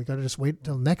it now. We got to just wait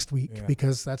till next week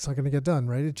because that's not going to get done,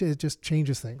 right? It just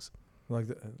changes things. Like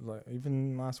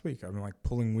even last week, I've been like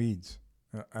pulling weeds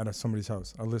out of somebody's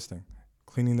house, a listing,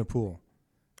 cleaning the pool.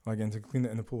 And to clean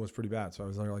it in the pool was pretty bad, so I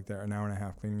was like there an hour and a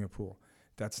half cleaning a pool.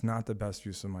 That's not the best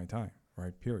use of my time,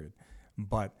 right? Period.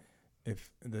 But if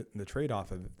the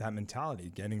trade-off of that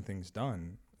mentality, getting things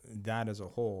done, that as a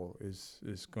whole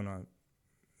is going to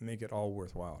make it all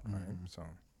worthwhile, right? So,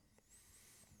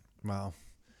 wow.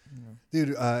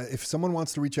 Dude, if someone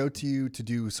wants to reach out to you to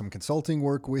do some consulting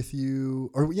work with you,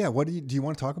 or what do you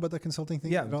want to talk about that consulting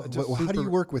thing? Yeah. How do you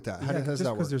work with that? How does just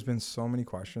that work? because there's been so many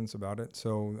questions about it.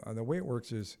 So the way it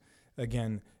works is,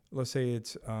 again, let's say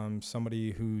it's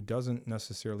somebody who doesn't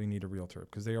necessarily need a realtor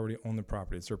because they already own the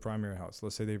property. It's their primary house.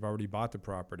 Let's say they've already bought the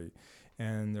property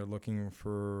and they're looking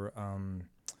for,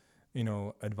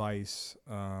 advice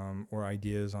or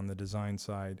ideas on the design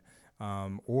side.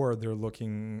 Or they're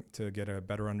looking to get a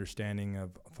better understanding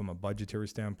of, from a budgetary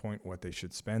standpoint, what they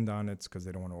should spend on it because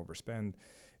they don't want to overspend.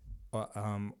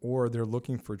 Or they're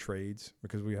looking for trades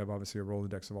because we have obviously a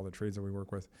Rolodex of all the trades that we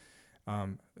work with.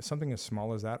 Something as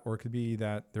small as that, or it could be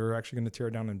that they're actually going to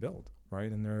tear down and build,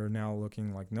 right? And they're now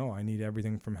looking like, no, I need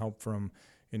everything from help from,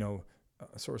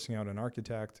 sourcing out an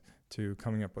architect to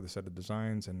coming up with a set of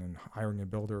designs and then hiring a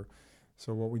builder.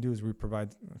 So what we do is we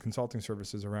provide consulting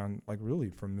services around, like, really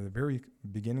from the very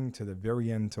beginning to the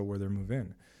very end to where they move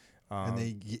in. And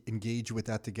they engage with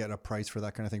that to get a price for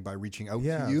that kind of thing by reaching out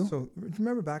to you. So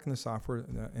remember back in the software,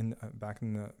 back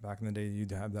in the day,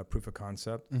 you'd have that proof of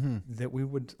concept that we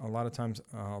would, a lot of times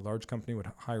a large company would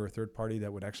hire a third party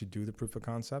that would actually do the proof of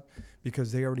concept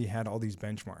because they already had all these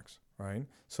benchmarks, right?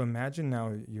 So imagine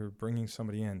now you're bringing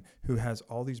somebody in who has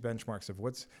all these benchmarks of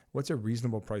what's a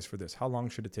reasonable price for this? How long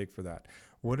should it take for that?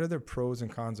 What are the pros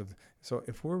and cons of? So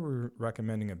if we're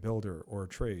recommending a builder or a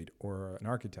trade or an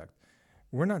architect,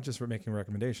 we're not just making a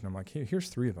recommendation. I'm like, here's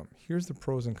 3 of them. Here's the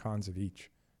pros and cons of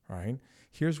each, right?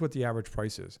 Here's what the average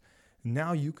price is.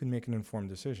 Now you can make an informed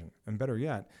decision. And better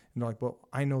yet, and they're like, well,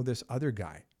 I know this other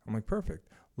guy. I'm like, perfect.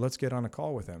 Let's get on a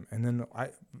call with him. And then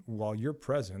while you're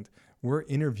present, we're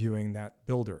interviewing that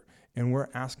builder. And we're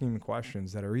asking him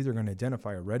questions that are either going to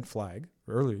identify a red flag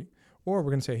early, or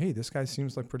we're going to say, hey, this guy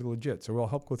seems like pretty legit. So we'll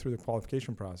help go through the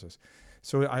qualification process.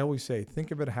 So I always say,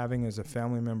 think of it having as a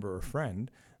family member or friend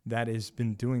that has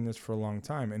been doing this for a long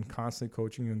time and constantly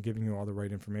coaching you and giving you all the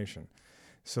right information.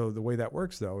 So the way that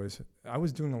works, though, is I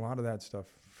was doing a lot of that stuff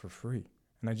for free,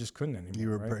 and I just couldn't anymore. You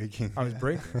were right? breaking. I was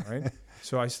breaking, right?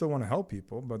 So I still want to help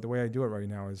people, but the way I do it right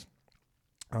now is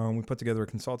we put together a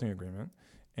consulting agreement,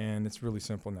 and it's really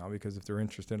simple now because if they're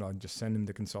interested, I'll just send them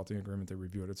the consulting agreement. They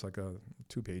review it. It's like a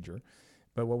 2-pager.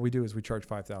 But what we do is we charge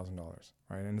 $5,000,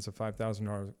 right? And it's a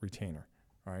 $5,000 retainer,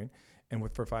 right? And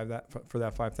for that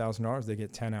 $5,000, they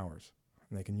get 10 hours,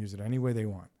 and they can use it any way they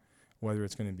want, whether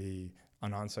it's going to be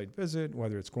an on-site visit,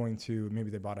 whether it's going to, maybe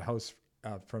they bought a house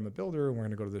from a builder and we're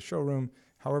going to go to the showroom,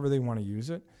 however they want to use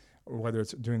it, or whether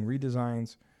it's doing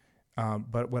redesigns.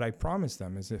 But what I promise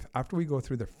them is if after we go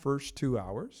through the first 2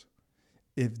 hours,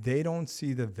 if they don't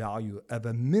see the value of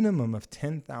a minimum of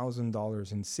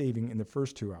 $10,000 in saving in the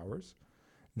first 2 hours,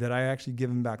 that I actually give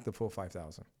them back the full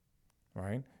 $5,000,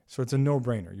 right? So it's a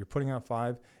no-brainer. You're putting out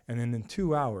 5, and then in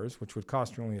 2 hours, which would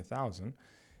cost you only $1,000,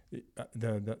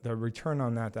 the return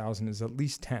on that 1,000 is at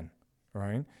least 10,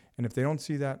 right? And if they don't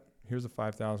see that, here's the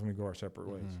 5,000. We go our separate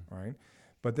ways, right?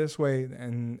 But this way,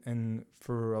 and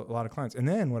for a lot of clients, and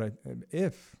then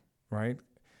right?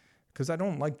 Because I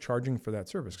don't like charging for that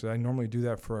service, because I normally do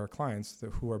that for our clients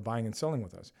who are buying and selling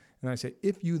with us. And I say,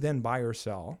 if you then buy or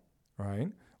sell,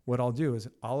 right? What I'll do is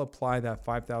I'll apply that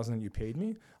 $5,000 that you paid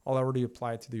me. I'll already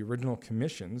apply it to the original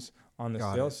commissions on the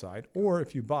sales side. Or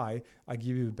if you buy, I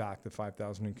give you back the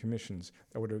 $5,000 in commissions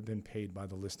that would have been paid by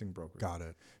the listing broker. Got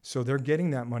it. So they're getting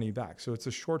that money back. So it's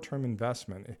a short-term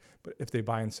investment, but if they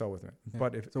buy and sell with me. Yeah.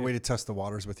 But it's a way to test the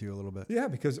waters with you a little bit. Yeah,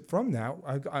 because from that,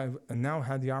 I've now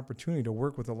had the opportunity to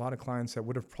work with a lot of clients that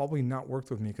would have probably not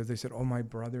worked with me because they said, oh, my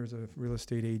brother's a real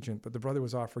estate agent, but the brother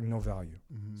was offering no value.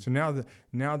 Mm-hmm. So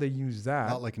now they use that.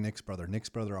 Not like Nick's brother. Nick's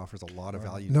brother offers a lot of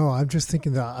value. No, I'm just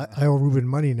thinking that I owe Ruben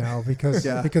money now because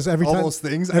every all time those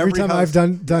things, every time I've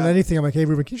done anything, I'm like, hey,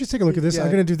 Ruben, can you just take a look at this? I'm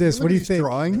going to do this. What do you think?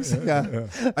 Drawings? Yeah.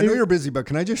 I know you're busy, but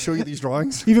can I just show you these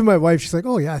drawings? Even my wife, she's like,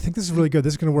 oh yeah, I think this is really good.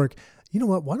 This is going to work. You know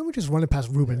what? Why don't we just run it past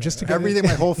Ruben just to get everything? My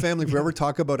whole family, if we ever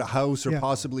talk about a house or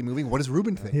possibly moving, what does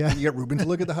Ruben think? Yeah. You get Ruben to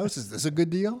look at the house. Is this a good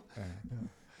deal?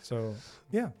 So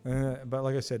but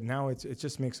like I said, now it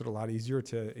just makes it a lot easier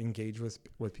to engage with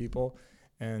people.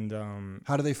 And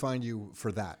how do they find you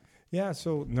for that? Yeah,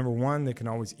 so number one, they can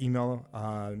always email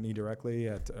me directly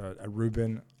at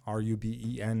Ruben,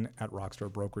 RUBEN, at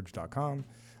rockstarbrokerage.com.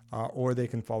 Or they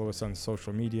can follow us on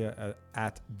social media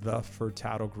at the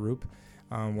Furtado Group,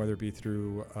 whether it be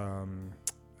through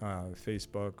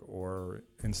Facebook or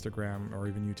Instagram or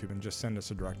even YouTube, and just send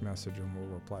us a direct message and we'll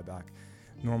reply back.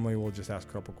 Normally, we'll just ask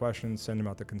a couple questions, send them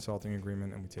out the consulting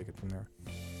agreement, and we take it from there.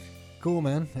 Cool,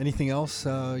 man. Anything else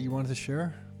you wanted to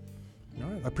share? No,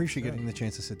 I appreciate getting the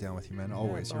chance to sit down with you, man.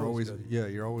 Always. it's You're always always,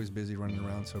 good. you're always busy running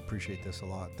around, so appreciate this a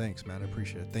lot. Thanks, man. I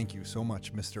appreciate it. Thank you so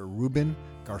much, Mr. Ruben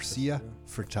Garcia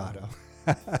Furtado.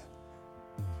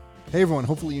 Hey everyone,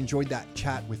 hopefully you enjoyed that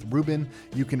chat with Ruben.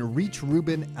 You can reach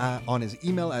Ruben on his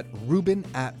email at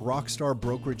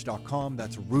ruben@rockstarbrokerage.com.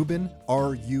 That's Ruben,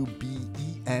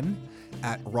 Ruben,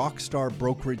 at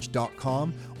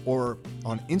rockstarbrokerage.com, or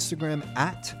on Instagram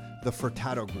at the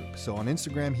Furtado Group. So on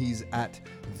Instagram, he's at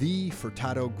the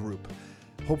Furtado Group.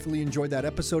 Hopefully you enjoyed that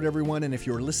episode, everyone. And if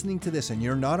you're listening to this and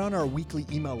you're not on our weekly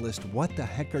email list, what the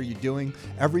heck are you doing?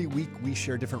 Every week we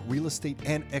share different real estate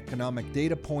and economic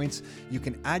data points. You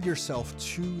can add yourself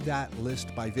to that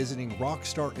list by visiting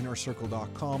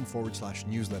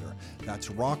rockstarinnercircle.com/newsletter. That's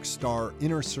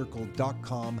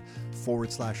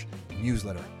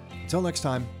rockstarinnercircle.com/newsletter. Until next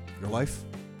time, your life,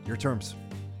 your terms.